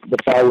the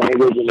foul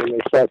language, and then they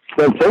start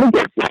turning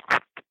against you.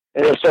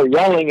 And they start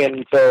yelling.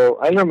 And so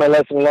I learned my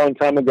lesson a long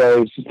time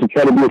ago, is just to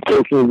try to be as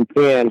patient as you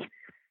can.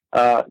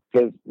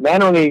 Because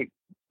not only,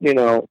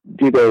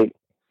 do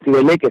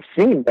they make a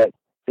scene, but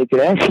they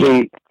could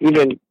actually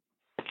even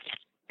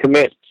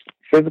commit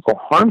physical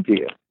harm to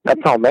you.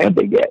 That's how mad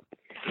they get.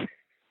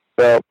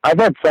 So I've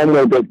had some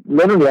where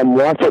literally I'm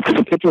walking, I took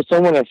a picture of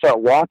someone, I start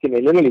walking,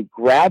 they literally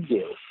grab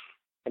you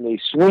and they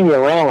swing you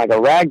around like a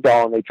rag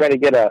doll, and they try to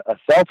get a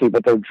selfie,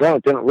 but they're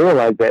drunk. They don't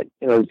realize that,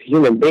 there's a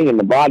human being in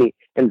the body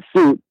in the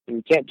suit, and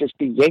you can't just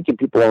be yanking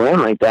people around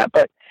like that.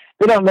 But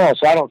they don't know,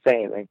 so I don't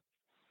say anything.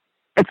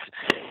 It's,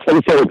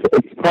 like I said,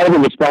 it's part of the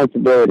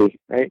responsibility,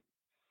 right?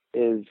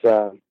 Is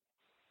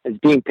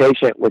being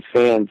patient with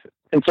fans.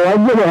 And so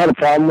I've never had a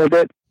problem with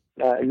it.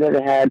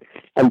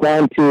 I've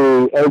gone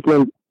to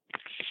Oakland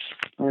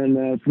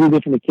on 3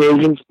 different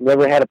occasions.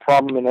 Never had a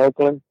problem in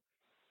Oakland.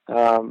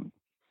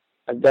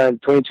 I've done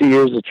 22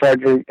 years of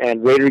Charger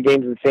and Raider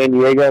games in San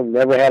Diego.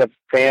 Never had a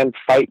fan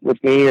fight with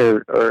me,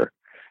 or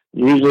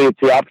usually it's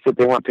the opposite.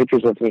 They want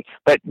pictures with me.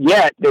 But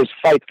yet there's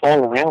fights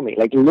all around me,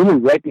 like literally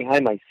right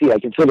behind my seat. I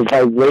can feel the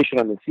vibration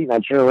on the seat, and I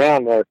turn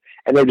around there,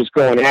 and they're just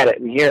going at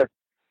it. And here,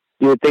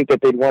 you would think that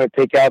they'd want to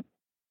take out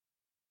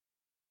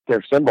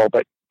their symbol,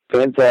 but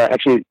fans,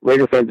 actually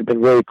Raider fans have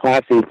been really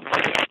classy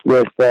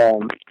with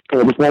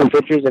just wanting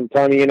pictures and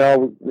telling me,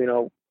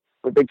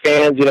 we're big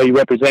fans, you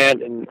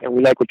represent, and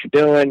we like what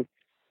you're doing.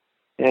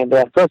 And so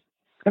it's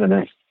kind of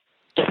nice.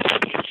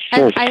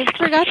 And I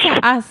forgot to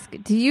ask,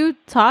 do you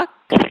talk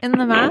in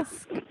the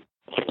mask?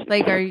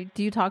 Like,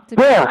 do you talk to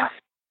people? Yeah.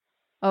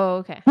 Oh,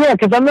 okay. Yeah,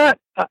 because I'm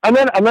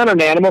not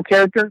an animal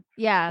character.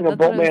 Yeah, that's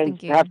what I was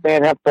thinking. Half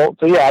man, half bolt.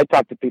 So yeah, I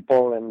talk to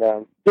people, and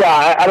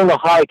I don't know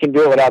how I can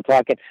do it without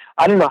talking.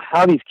 I don't know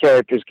how these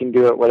characters can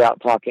do it without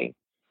talking.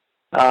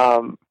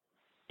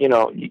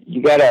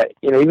 You gotta,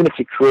 even if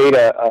you create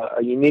a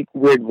unique,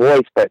 weird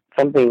voice, but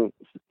something,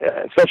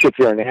 especially if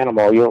you're an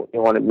animal, you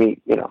want to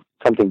meet,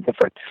 something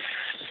different.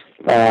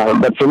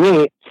 But for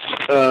me,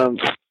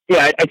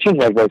 I change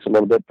my voice a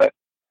little bit, but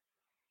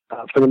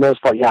for the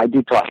most part, I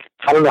do talk.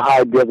 I don't know how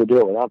I'd be able to do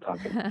it without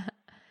talking.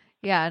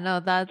 Yeah, no,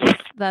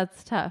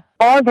 that's tough.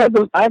 Oh,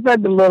 I've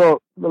had the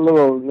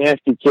little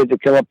nasty kids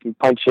that come up and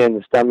punch you in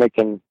the stomach,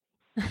 and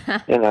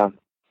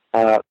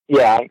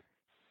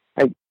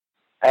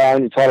I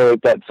only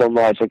tolerate that so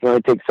much. I can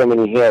only take so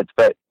many hits,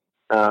 but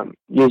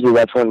usually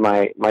that's when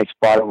my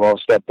spotter will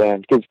step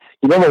in, because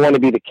you never want to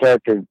be the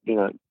character,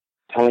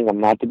 telling them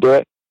not to do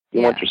it.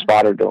 You want your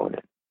spotter doing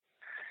it.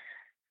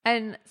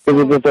 And so,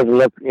 it just doesn't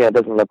look, it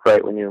doesn't look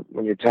right when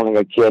you're telling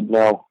a kid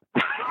no.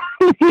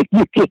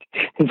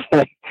 It's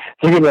like,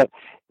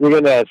 you're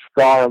gonna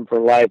scar them for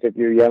life if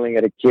you're yelling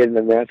at a kid in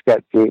the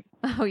mascot suit.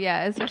 Oh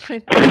yeah, especially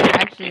if they're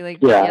actually like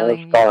Yeah,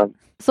 yelling. scar 'em.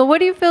 So what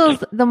do you feel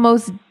is the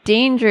most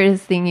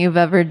dangerous thing you've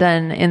ever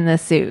done in the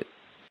suit?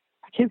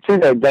 I can't say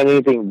that I've done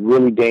anything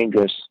really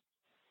dangerous.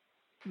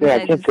 Yeah,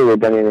 I can't say I've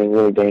done anything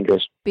really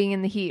dangerous. Being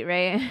in the heat,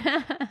 right?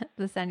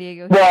 The San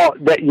Diego heat.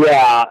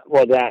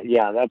 Well,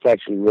 that's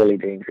actually really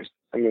dangerous.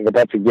 I mean, but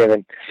that's a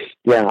given.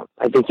 Yeah,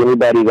 I think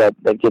anybody that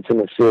gets in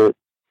the suit,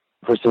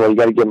 first of all, you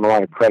got to give them a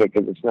lot of credit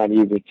because it's not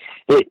easy.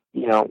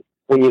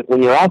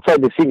 When you're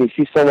outside the suit and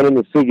you see someone in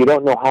the suit, you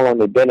don't know how long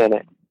they've been in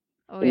it.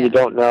 And you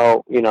don't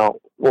know,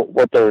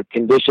 what their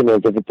condition is.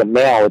 If it's a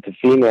male, if it's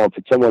a female, if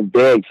it's someone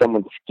big,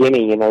 someone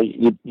skinny,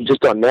 you just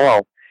don't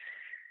know.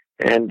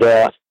 And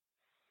that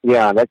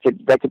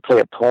could play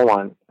a toll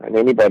on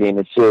anybody in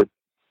the suit.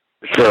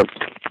 For sure.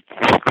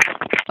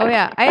 Oh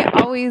yeah, I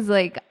always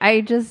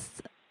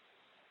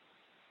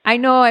I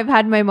know I've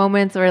had my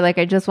moments where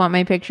I just want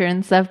my picture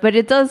and stuff, but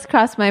it does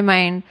cross my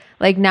mind.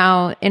 Like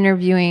now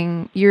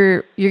interviewing,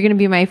 you're going to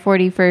be my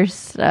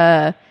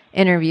 41st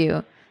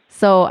interview.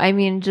 So, I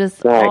mean,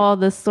 just all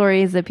the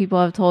stories that people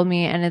have told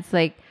me. And it's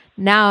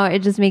now it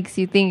just makes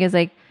you think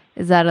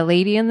is that a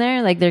lady in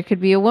there? There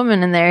could be a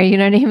woman in there. You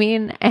know what I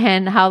mean?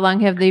 And how long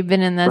have they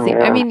been in this?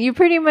 I mean, you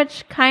pretty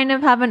much kind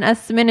of have an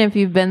estimate if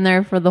you've been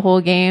there for the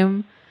whole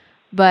game.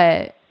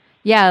 But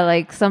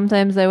yeah,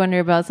 sometimes I wonder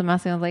about some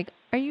asking, I was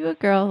are you a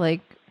girl? I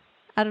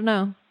don't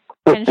know.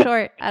 Kind of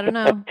short. I don't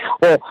know.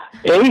 Well,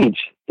 age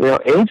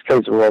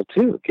plays a role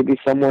too. It could be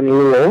someone a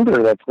little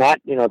older that's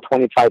not,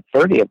 25,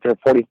 30. If they're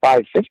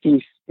 45,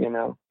 50,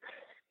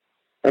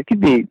 that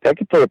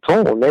could play a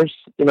toll. And there's,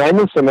 I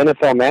know some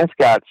NFL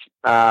mascots.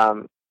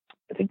 I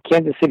think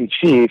Kansas City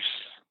Chiefs,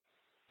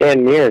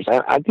 Dan Mears.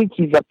 I think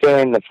he's up there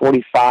in the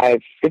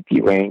 45, 50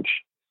 range.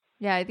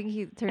 Yeah, I think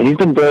he's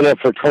been doing it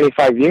for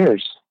 25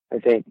 years, I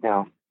think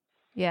now.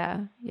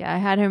 Yeah, I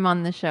had him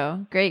on the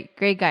show. Great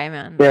guy,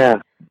 man. Yeah.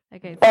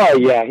 Okay. Oh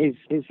yeah, he's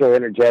so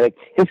energetic.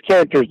 His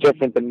character is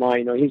different than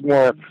mine. He's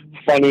more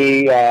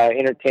funny,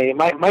 entertaining.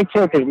 My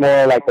character is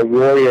more like a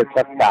warrior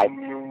tough guy.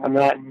 I'm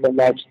not so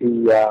much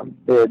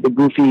the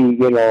goofy,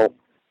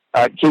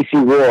 Casey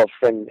Wolf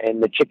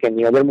and the chicken.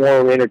 They're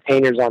more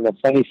entertainers on the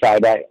funny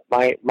side.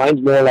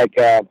 Mine's more like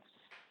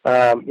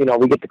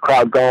we get the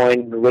crowd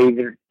going,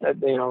 waving,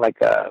 like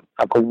a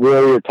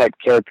warrior type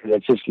character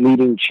that's just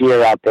leading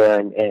cheer out there,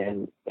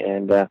 and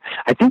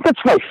I think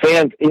that's why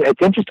fans.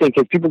 It's interesting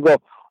because people go,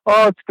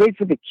 "Oh, it's great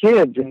for the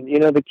kids," and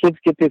the kids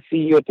get to see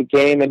you at the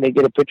game and they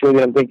get a picture with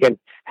you. I'm thinking,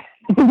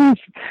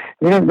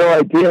 you have no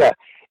idea.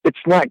 It's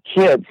not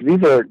kids;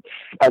 these are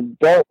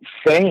adult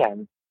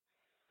fans.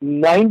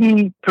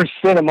 90%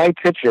 of my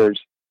pictures,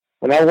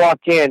 when I walk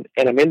in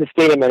and I'm in the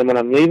stadium and when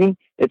I'm leaving,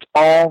 it's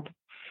all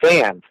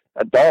fans.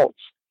 Adults,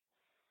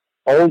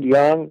 old,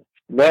 young,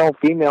 male,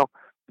 female.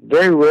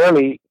 Very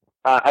rarely,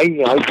 I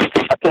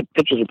take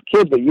pictures of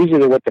kids, but usually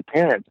they're with the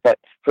parents. But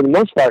for the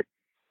most part,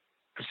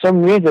 for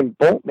some reason,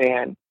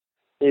 Boltman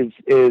is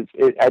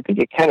I think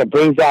it kind of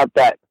brings out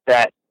that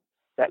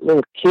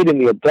little kid in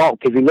the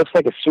adult because he looks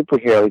like a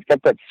superhero. He's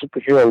got that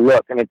superhero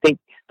look, and I think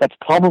that's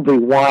probably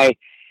why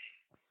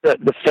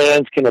the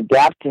fans can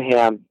adapt to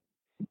him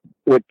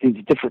with these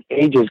different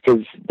ages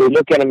because they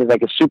look at him as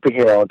like a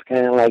superhero. It's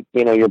kind of like,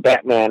 your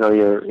Batman or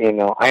your,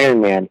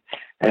 Iron Man.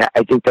 And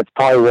I think that's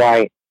probably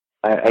why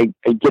I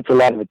get a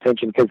lot of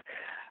attention because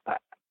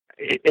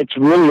it's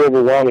really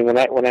overwhelming.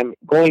 When I'm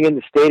going in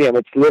the stadium,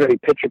 it's literally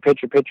picture.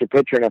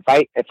 And if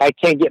I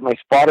can't get my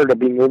spotter to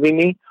be moving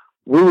me,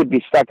 we would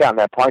be stuck out in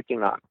that parking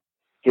lot.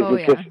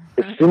 Because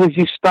as soon as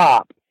you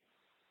stop,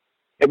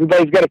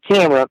 everybody's got a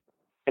camera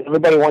and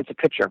everybody wants a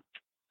picture.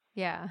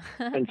 Yeah.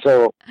 And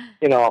so,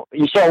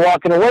 you start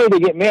walking away, they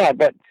get mad.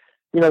 But,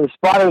 the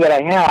spotter that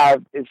I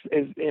have is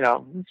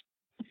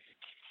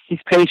he's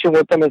patient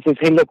with them and says,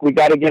 "Hey, look, we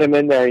got to get him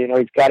in there.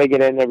 He's got to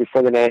get in there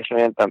before the national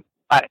anthem."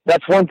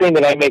 That's one thing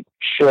that I make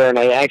sure, and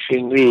I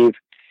actually leave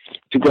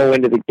to go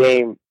into the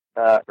game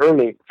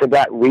early for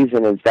that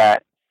reason is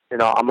that,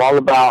 I'm all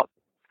about,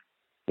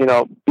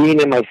 being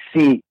in my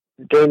seat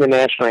during the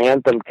national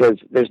anthem because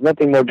there's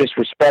nothing more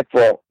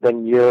disrespectful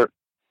than you're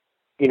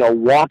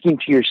walking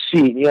to your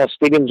seat.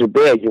 Stadiums are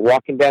big. You're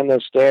walking down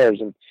those stairs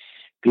and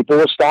people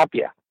will stop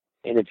you.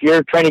 And if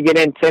you're trying to get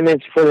in 10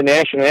 minutes before the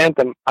national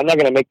anthem, I'm not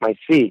going to make my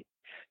seat.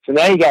 So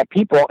now you got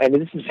people, and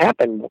this has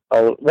happened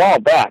a while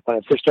back when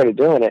I first started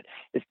doing it,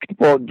 is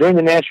people during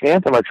the national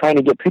anthem are trying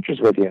to get pictures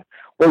with you.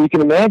 Well, you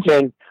can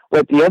imagine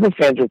what the other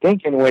fans are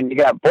thinking when you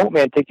got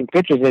Boltman taking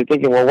pictures and they're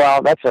thinking, well,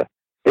 wow, that's a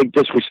big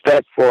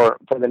disrespect for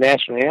the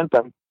national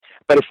anthem.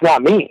 But it's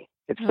not me.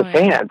 It's the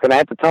fans. And I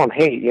have to tell them,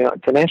 hey,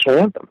 it's a national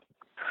anthem.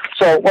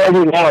 So what I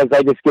do now is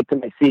I just get to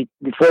my seat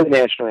before the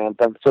national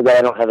anthem so that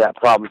I don't have that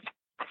problem.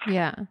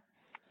 Yeah.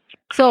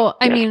 So,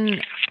 I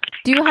mean,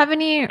 do you have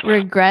any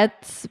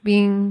regrets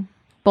being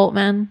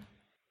Boltman?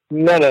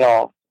 None at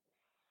all.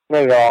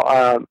 None at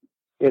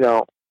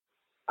all.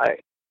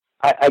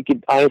 I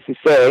could honestly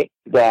say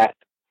that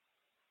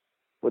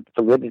with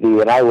validity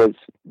that I was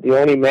the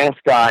only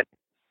mascot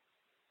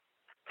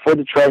for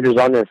the Chargers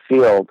on their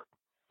field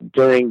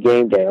during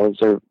game day. I was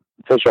their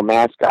official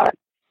mascot.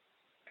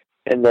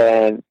 And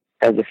then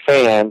as a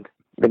fan,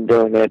 been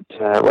doing it,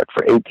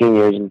 for 18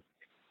 years.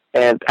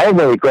 And I have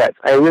no regrets.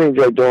 I really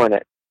enjoy doing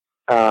it.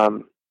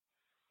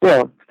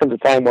 Comes a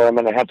time where I'm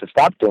going to have to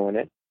stop doing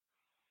it.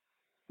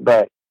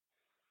 But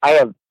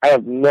I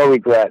have no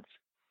regrets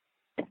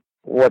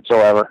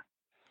whatsoever.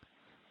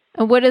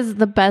 And what is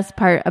the best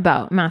part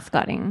about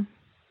mascotting?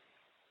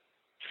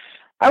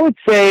 I would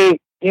say,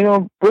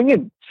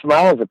 bringing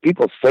smiles to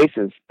people's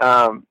faces.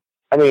 I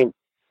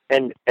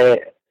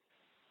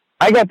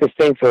got this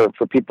thing for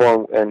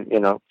people and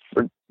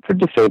for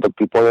disabled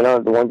people,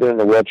 the ones in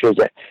the wheelchairs,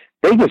 that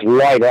they just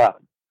light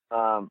up.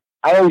 I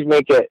always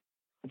make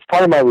it's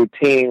part of my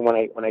routine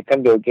when I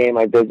come to a game.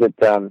 I visit.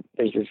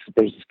 There's this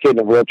kid in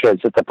a wheelchair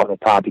that sits up on the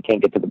top. He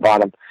can't get to the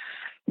bottom,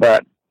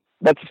 but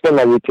that's just been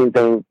my routine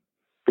thing.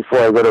 Before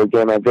I go to a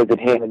game, I visit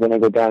him, and then I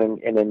go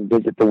down and then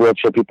visit the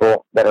wheelchair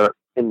people that are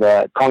in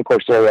the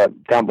concourse area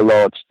down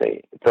below.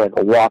 It's like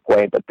a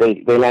walkway, but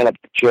they line up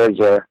the chairs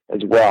there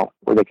as well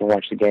where they can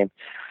watch the game.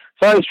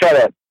 So I always try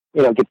to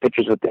get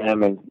pictures with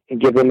them and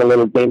give them a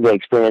little game day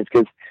experience,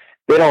 because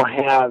they don't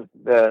have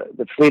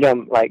the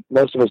freedom like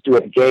most of us do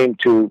at a game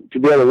to be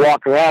able to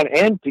walk around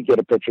and to get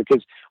a picture.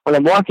 Because when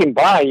I'm walking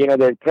by,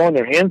 they're throwing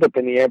their hands up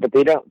in the air, but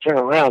they don't turn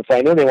around. So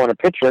I know they want a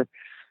picture.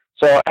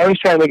 So I always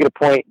try to make it a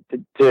point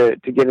to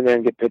get in there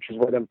and get pictures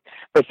with them.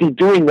 But see,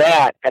 doing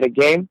that at a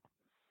game,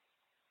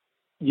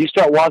 you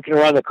start walking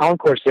around the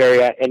concourse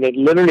area, and it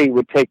literally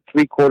would take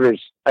 3/4.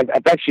 I've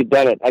actually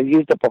done it. I've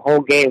used up a whole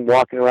game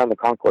walking around the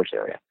concourse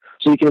area.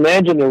 So you can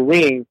imagine the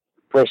ring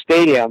for a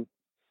stadium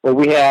where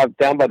we have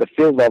down by the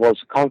field level,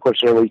 it's a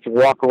concourse area where you can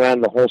walk around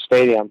the whole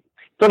stadium.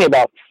 It's only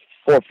about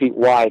 4 feet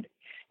wide.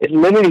 It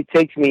literally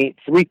takes me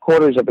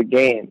 3/4 of a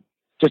game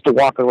just to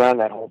walk around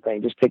that whole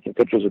thing, just taking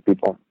pictures of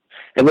people.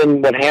 And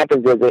then what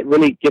happens is it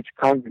really gets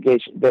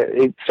congregation.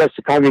 It starts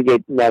to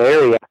congregate in that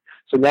area.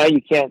 So now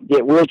you can't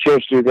get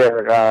wheelchairs through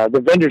there. The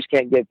vendors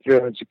can't get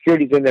through, and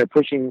security's in there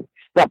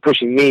not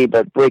pushing me,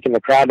 but breaking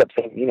the crowd up,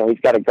 saying, he's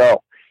got to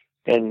go,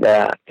 and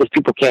because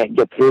people can't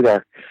get through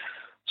there.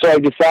 So I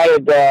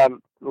decided the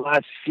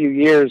last few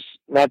years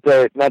not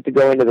to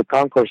go into the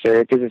concourse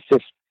area, because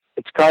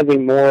it's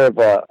causing more of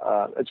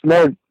it's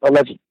more or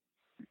less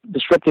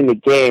disrupting the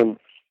game,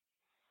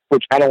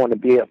 which I don't want to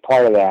be a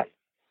part of that.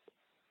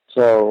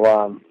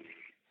 So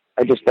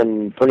I just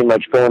been pretty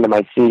much going to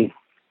my seat,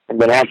 and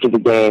then after the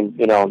game,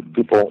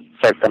 people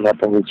start coming up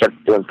and we start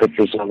doing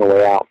pictures on the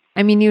way out.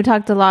 I mean, you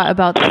talked a lot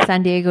about the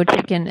San Diego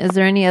Chicken. Is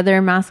there any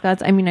other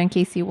mascots? I mean, on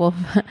KC Wolf.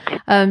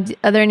 Are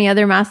there any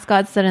other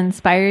mascots that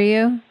inspire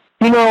you?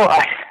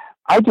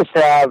 I just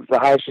have the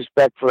highest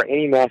respect for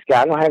any mascot.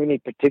 I don't have any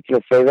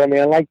particular favorite. I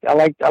mean, I like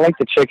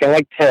the Chicken. I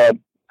like Ted,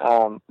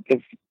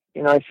 because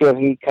I feel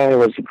he kind of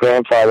was the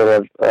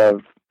grandfather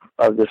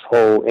of this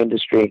whole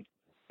industry.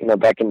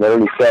 Back in the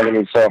early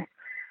 70s. So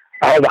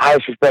I have the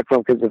highest respect for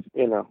him because of,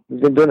 he's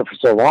been doing it for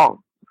so long.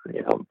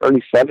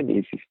 Early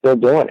 70s, he's still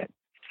doing it.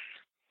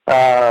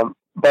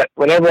 But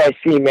whenever I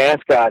see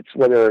mascots,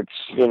 whether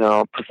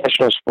it's,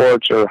 professional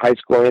sports or high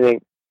school or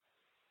anything,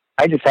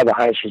 I just have the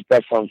highest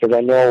respect for them, because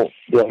I know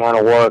the amount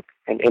of work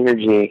and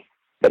energy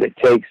that it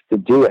takes to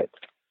do it.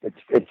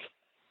 It's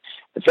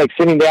like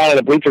sitting down at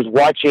the bleachers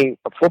watching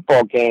a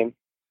football game.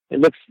 It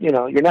looks,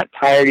 you're not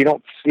tired, you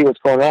don't see what's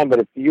going on, but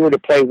if you were to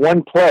play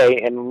one play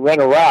and run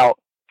a route,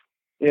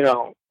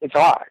 it's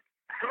hard.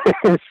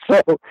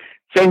 So,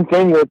 same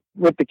thing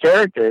with the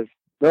characters.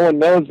 No one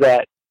knows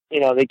that,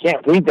 they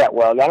can't read that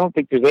well. I don't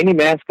think there's any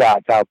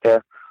mascots out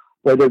there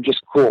where they're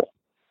just cool.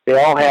 They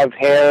all have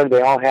hair, they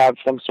all have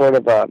some sort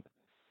of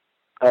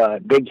a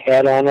big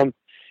head on them,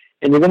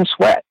 and they're going to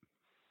sweat.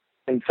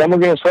 And some are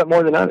going to sweat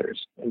more than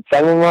others. And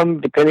some of them,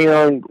 depending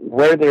on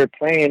where they're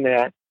playing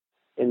at,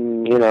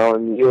 in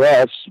the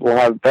U.S., will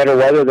have better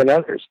weather than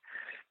others.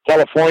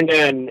 California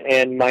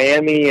and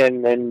Miami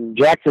and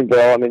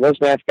Jacksonville, I mean, those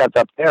mascots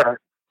up there,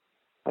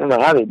 I don't know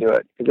how they do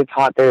it, because it's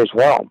hot there as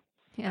well.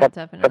 Yeah,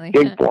 definitely.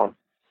 That's big for them.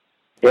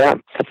 Yeah,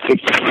 that's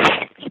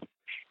big.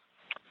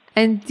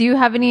 And do you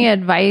have any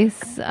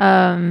advice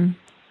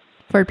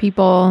for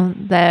people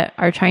that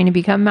are trying to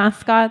become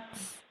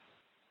mascots?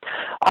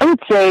 I would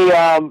say,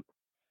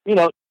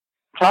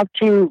 talk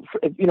to,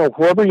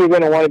 whoever you're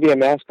going to want to be a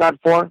mascot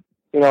for,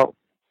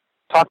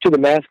 talk to the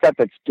mascot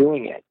that's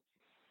doing it.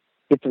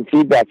 Get some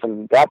feedback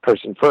from that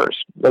person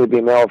first, whether it be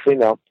male or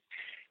female,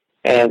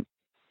 and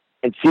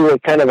see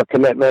what kind of a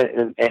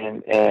commitment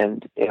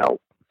and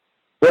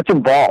what's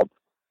involved,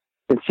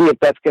 and see if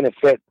that's going to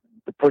fit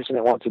the person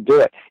that wants to do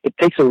it. It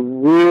takes a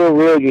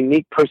real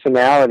unique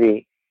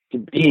personality to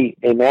be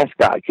a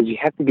mascot, because you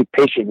have to be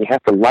patient, you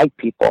have to like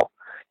people,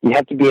 you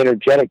have to be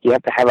energetic, you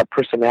have to have a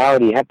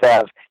personality,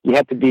 you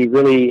have to be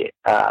really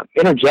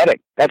energetic.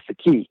 That's the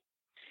key.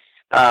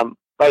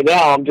 Right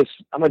now,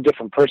 I'm a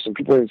different person.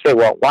 People can say,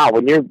 "Well, wow,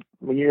 when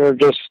you're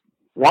just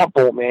not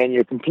Boltman,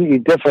 you're completely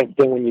different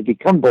than when you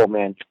become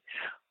Boltman."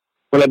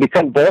 When I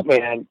become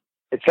Boltman,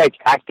 it's like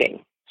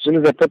acting. As soon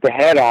as I put the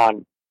head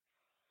on,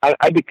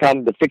 I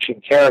become the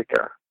fiction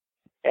character,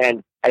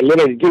 and I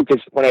literally do,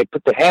 because when I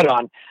put the head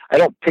on, I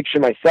don't picture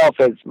myself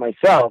as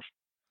myself.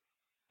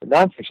 The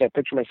nonfiction, I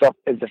picture myself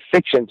as a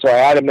fiction, so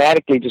I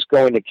automatically just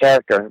go into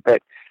character.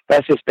 But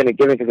that's just been a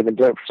given because I've been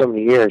doing it for so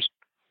many years.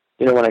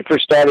 You know, when I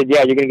first started,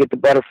 yeah, you're going to get the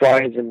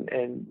butterflies,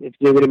 and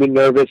you're going to be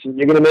nervous, and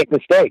you're going to make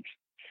mistakes.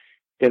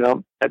 You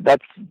know,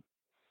 that's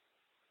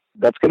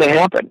going to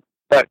happen.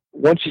 But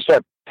once you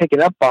start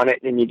picking up on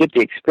it and you get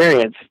the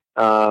experience, you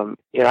know,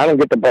 I don't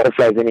get the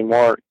butterflies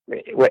anymore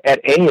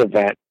at any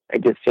event. I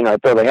just, you know, I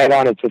throw the head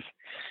on. It's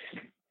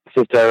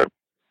just a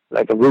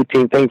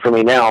routine thing for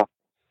me now.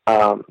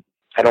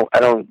 I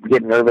don't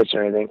get nervous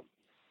or anything.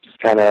 Just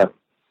kind of,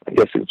 I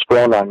guess it's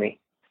grown on me.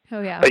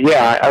 Oh yeah. But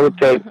yeah, I would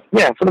say,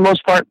 yeah, for the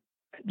most part,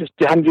 just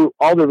have them do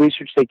all the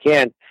research they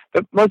can.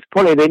 But most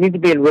importantly, they need to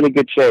be in really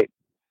good shape.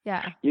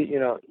 Yeah.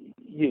 It'll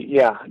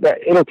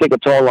take a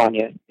toll on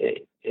you.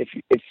 If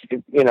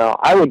you know,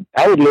 I would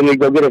literally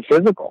go get a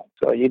physical.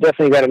 So you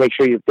definitely got to make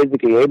sure you're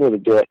physically able to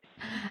do it.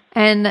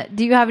 And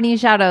do you have any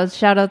shout outs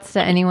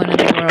to anyone in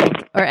the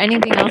world, or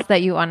anything else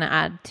that you want to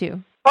add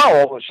too?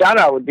 Oh, well, shout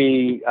out would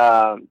be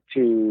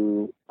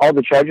to all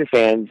the Charger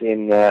fans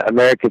in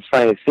America's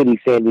finest city,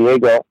 San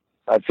Diego.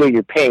 I feel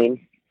your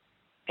pain.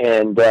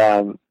 And,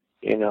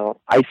 you know,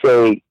 I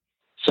say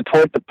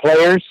support the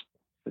players,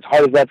 as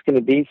hard as that's going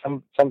to be.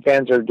 Some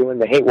fans are doing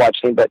the hate watch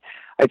thing, but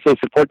I'd say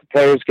support the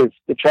players, because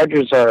the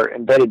Chargers are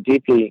embedded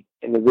deeply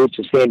in the roots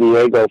of San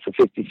Diego for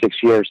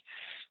 56 years.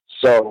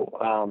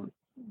 So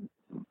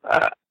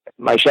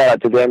my shout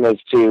out to them is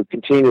to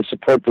continue to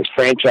support this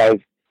franchise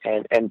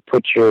and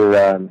put your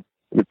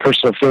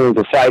personal feelings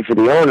aside for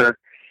the owner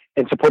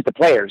and support the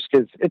players,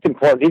 because it's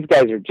important. These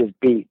guys are just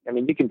beat. I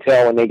mean, you can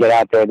tell when they get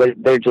out there,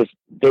 there's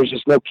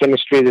just no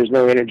chemistry, there's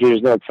no energy,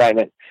 there's no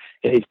excitement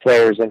in these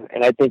players, and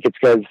I think it's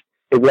because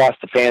they've lost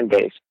the fan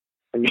base.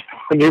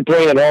 When you're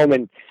playing at home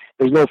and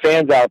there's no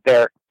fans out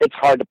there, it's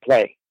hard to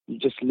play. You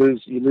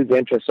lose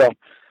interest. So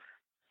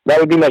that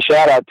would be my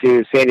shout out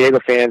to San Diego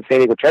fans, San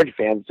Diego Charger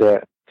fans,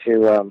 to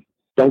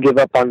don't give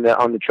up on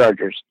the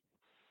Chargers.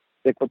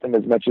 Stick with them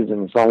as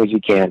long as you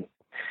can.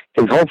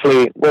 Because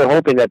hopefully, we're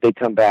hoping that they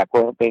come back.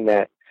 We're hoping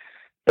that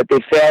they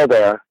fail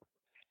there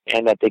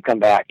and that they come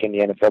back and the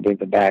NFL brings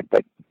them back.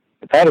 But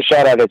if I had a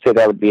shout out, I'd say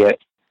that would be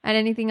it. And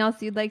anything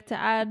else you'd like to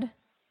add?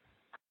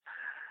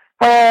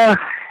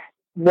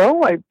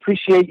 No, I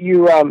appreciate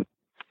you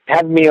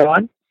having me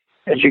on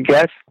as your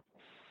guest.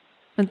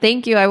 Well,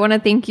 thank you. I want to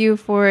thank you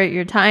for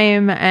your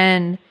time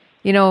and,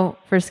 you know,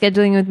 for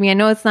scheduling with me. I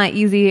know it's not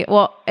easy.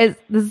 Well, this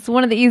is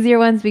one of the easier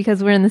ones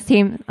because we're in the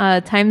same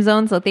time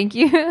zone. So thank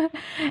you.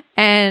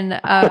 And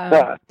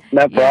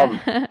no problem.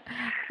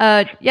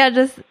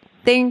 Just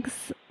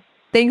thanks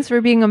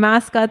for being a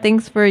mascot.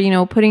 Thanks for, you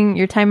know, putting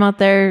your time out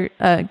there,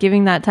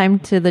 giving that time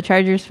to the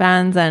Chargers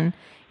fans. And,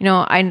 you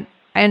know, I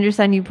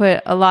understand you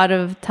put a lot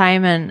of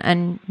time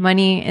and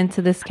money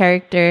into this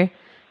character,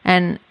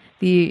 and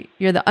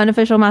you're the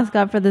unofficial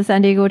mascot for the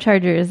San Diego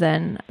Chargers,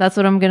 and that's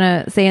what I'm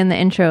gonna say in the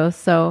intro.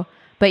 So,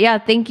 but yeah,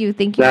 thank you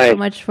so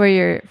much for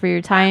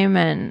your time,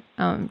 and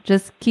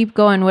just keep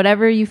going.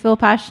 Whatever you feel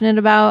passionate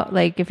about,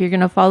 like if you're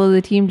gonna follow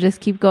the team,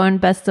 just keep going.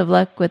 Best of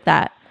luck with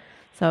that.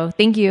 So,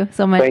 thank you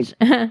so much.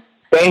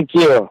 Thank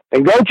you,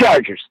 and go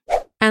Chargers.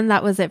 And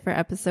that was it for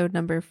episode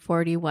number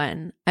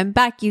 41. I'm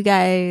back, you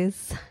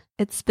guys.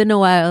 It's been a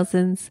while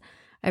since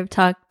I've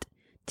talked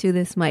to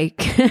this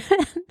mic.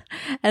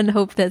 And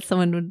hope that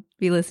someone would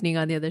be listening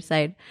on the other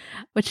side.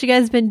 What you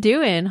guys been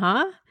doing,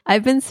 huh?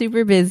 I've been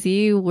super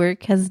busy.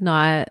 Work has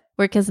not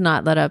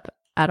let up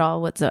at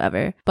all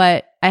whatsoever.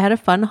 But I had a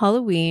fun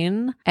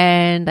Halloween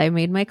and I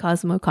made my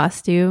Cosmo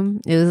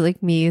costume. It was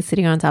like me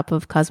sitting on top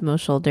of Cosmo's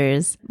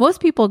shoulders.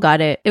 Most people got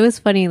it. It was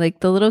funny.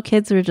 Like the little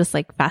kids were just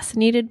like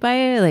fascinated by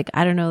it. Like,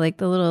 I don't know, like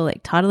the little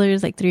like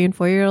toddlers, like 3 and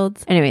 4 year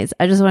olds. Anyways,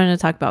 I just wanted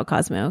to talk about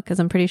Cosmo because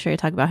I'm pretty sure I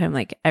talk about him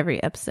like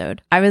every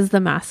episode. I was the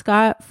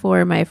mascot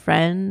for my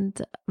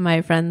friend's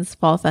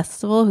fall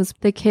festival.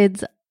 The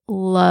kids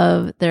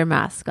love their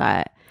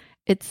mascot.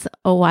 It's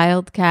a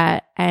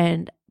wildcat,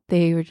 and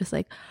they were just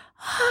like,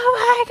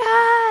 oh my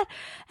God,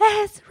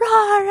 it's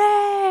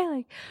Rory!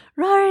 Like,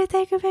 Rory,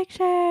 take a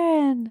picture.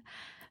 And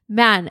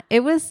man,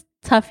 it was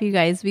tough, you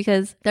guys,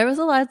 because there was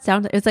a lot of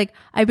downtime. It's like,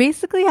 I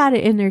basically had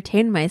to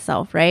entertain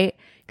myself, right?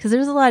 Because there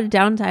was a lot of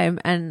downtime.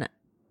 And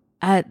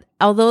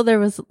although there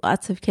was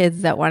lots of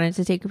kids that wanted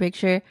to take a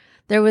picture,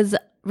 there was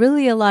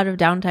really a lot of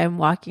downtime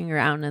walking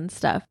around and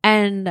stuff.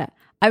 And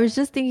I was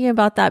just thinking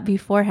about that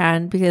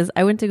beforehand because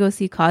I went to go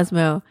see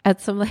Cosmo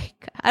at some,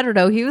 like, I don't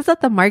know, he was at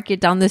the market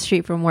down the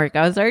street from work.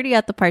 I was already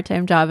at the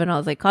part-time job and I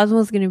was like,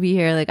 Cosmo's going to be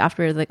here like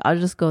afterwards. Like, I'll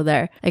just go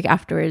there like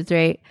afterwards,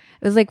 right?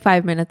 It was like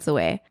 5 minutes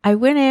away. I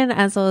went in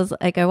and so I was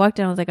like, I walked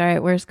in, I was like, all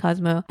right, where's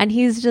Cosmo? And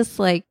he's just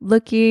like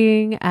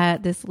looking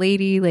at this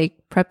lady, like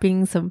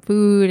prepping some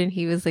food. And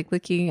he was like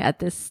looking at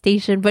this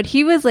station, but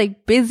he was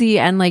like busy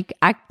and like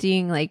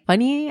acting like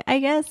funny, I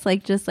guess,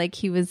 like just like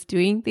he was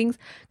doing things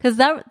because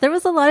there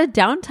was a lot of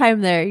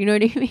downtime there. You know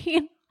what I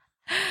mean?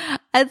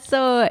 And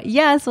so,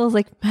 yeah, so I was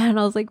like, man,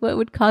 I was like, what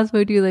would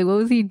Cosmo do? Like, what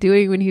was he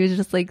doing when he was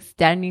just like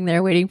standing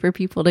there waiting for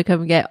people to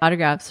come get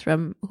autographs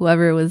from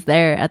whoever was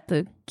there at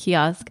the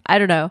kiosk? I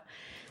don't know.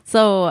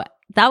 So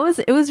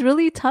it was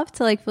really tough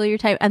to like fill your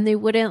time, and they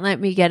wouldn't let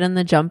me get in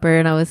the jumper,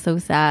 and I was so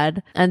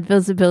sad. And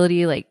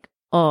visibility, like,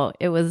 oh,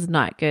 it was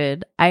not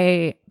good.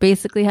 I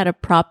basically had to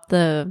prop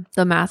the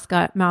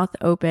mascot mouth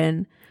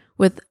open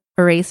with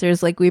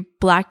erasers. Like, we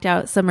blacked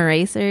out some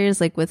erasers,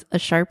 like with a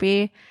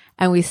Sharpie,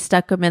 and we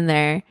stuck them in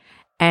there.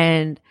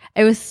 And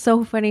it was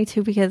so funny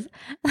too, because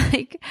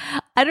like,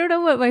 I don't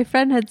know what my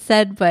friend had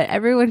said, but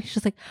everyone's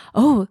just like,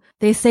 oh,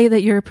 they say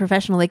that you're a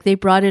professional. Like, they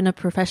brought in a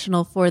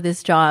professional for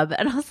this job.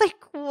 And I was like,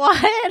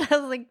 what? I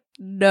was like,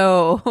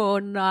 no,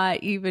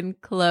 not even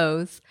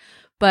close.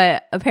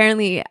 But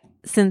apparently,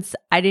 since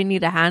I didn't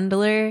need a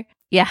handler,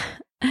 yeah,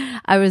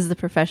 I was the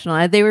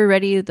professional. They were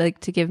ready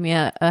like to give me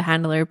a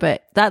handler,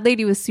 but that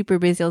lady was super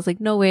busy. I was like,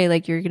 no way,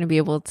 like you're going to be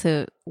able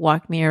to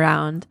walk me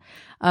around.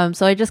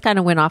 So I just kind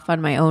of went off on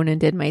my own and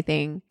did my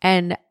thing.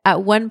 And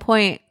at one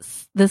point,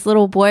 this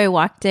little boy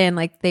walked in,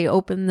 like they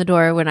opened the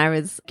door when I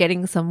was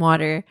getting some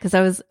water, because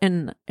I was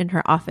in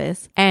her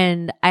office,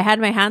 and I had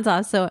my hands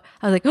off. So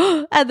I was like,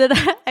 oh, and then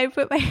I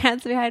put my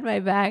hands behind my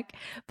back.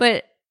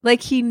 But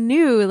like, he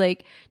knew,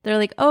 like, they're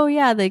like, oh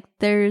yeah, like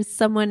there's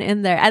someone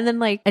in there. And then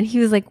like, and he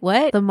was like,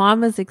 what? The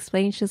mom was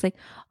explaining. She was like,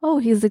 oh,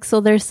 he's like, so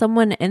there's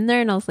someone in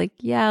there. And I was like,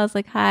 yeah. I was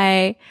like,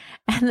 hi.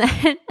 And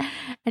then,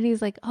 and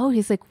he's like, oh,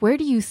 he's like, where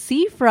do you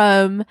see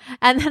from?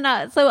 And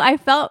then, so I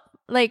felt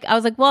like, I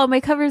was like, well, my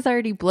cover's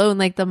already blown.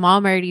 Like, the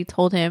mom already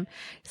told him.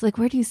 He's like,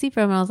 where do you see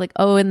from? And I was like,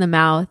 oh, in the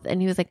mouth.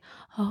 And he was like,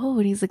 oh,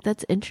 and he's like,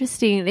 that's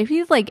interesting. If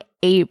he's like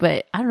 8,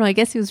 but I don't know, I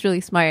guess he was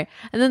really smart.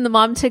 And then the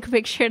mom took a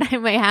picture,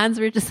 and my hands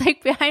were just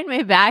like behind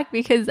my back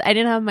because I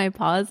didn't have my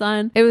paws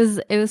on. It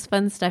was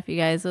fun stuff, you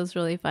guys. It was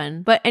really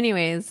fun. But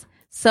anyways,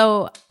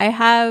 so I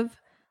have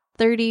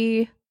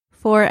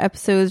 34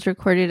 episodes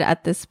recorded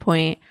at this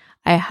point.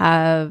 I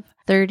have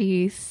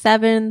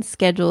 37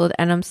 scheduled,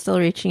 and I'm still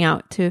reaching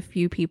out to a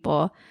few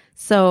people.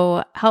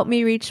 So help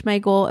me reach my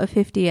goal of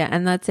 50.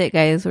 And that's it,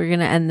 guys. We're going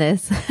to end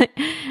this.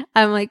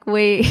 I'm like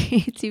way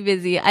too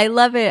busy. I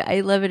love it.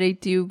 I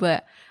do.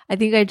 But I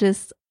think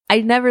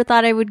I never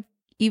thought I would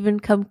even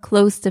come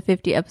close to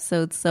 50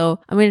 episodes. So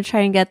I'm going to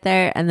try and get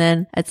there. And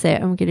then that's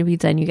it. I'm going to be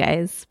done, you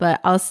guys. But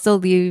I'll still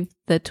leave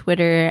the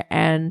Twitter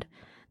and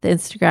the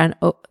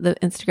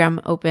Instagram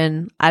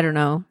open. I don't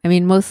know. I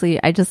mean,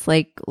 mostly I just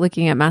like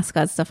looking at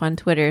mascot stuff on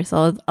Twitter,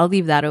 so I'll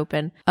leave that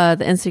open. The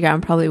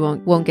Instagram probably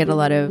won't get a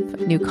lot of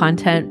new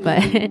content,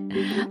 but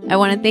I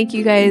want to thank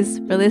you guys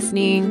for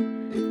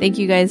listening. Thank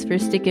you guys for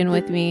sticking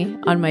with me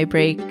on my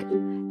break.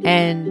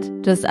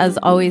 And just as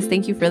always,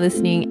 thank you for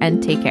listening,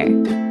 and take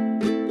care.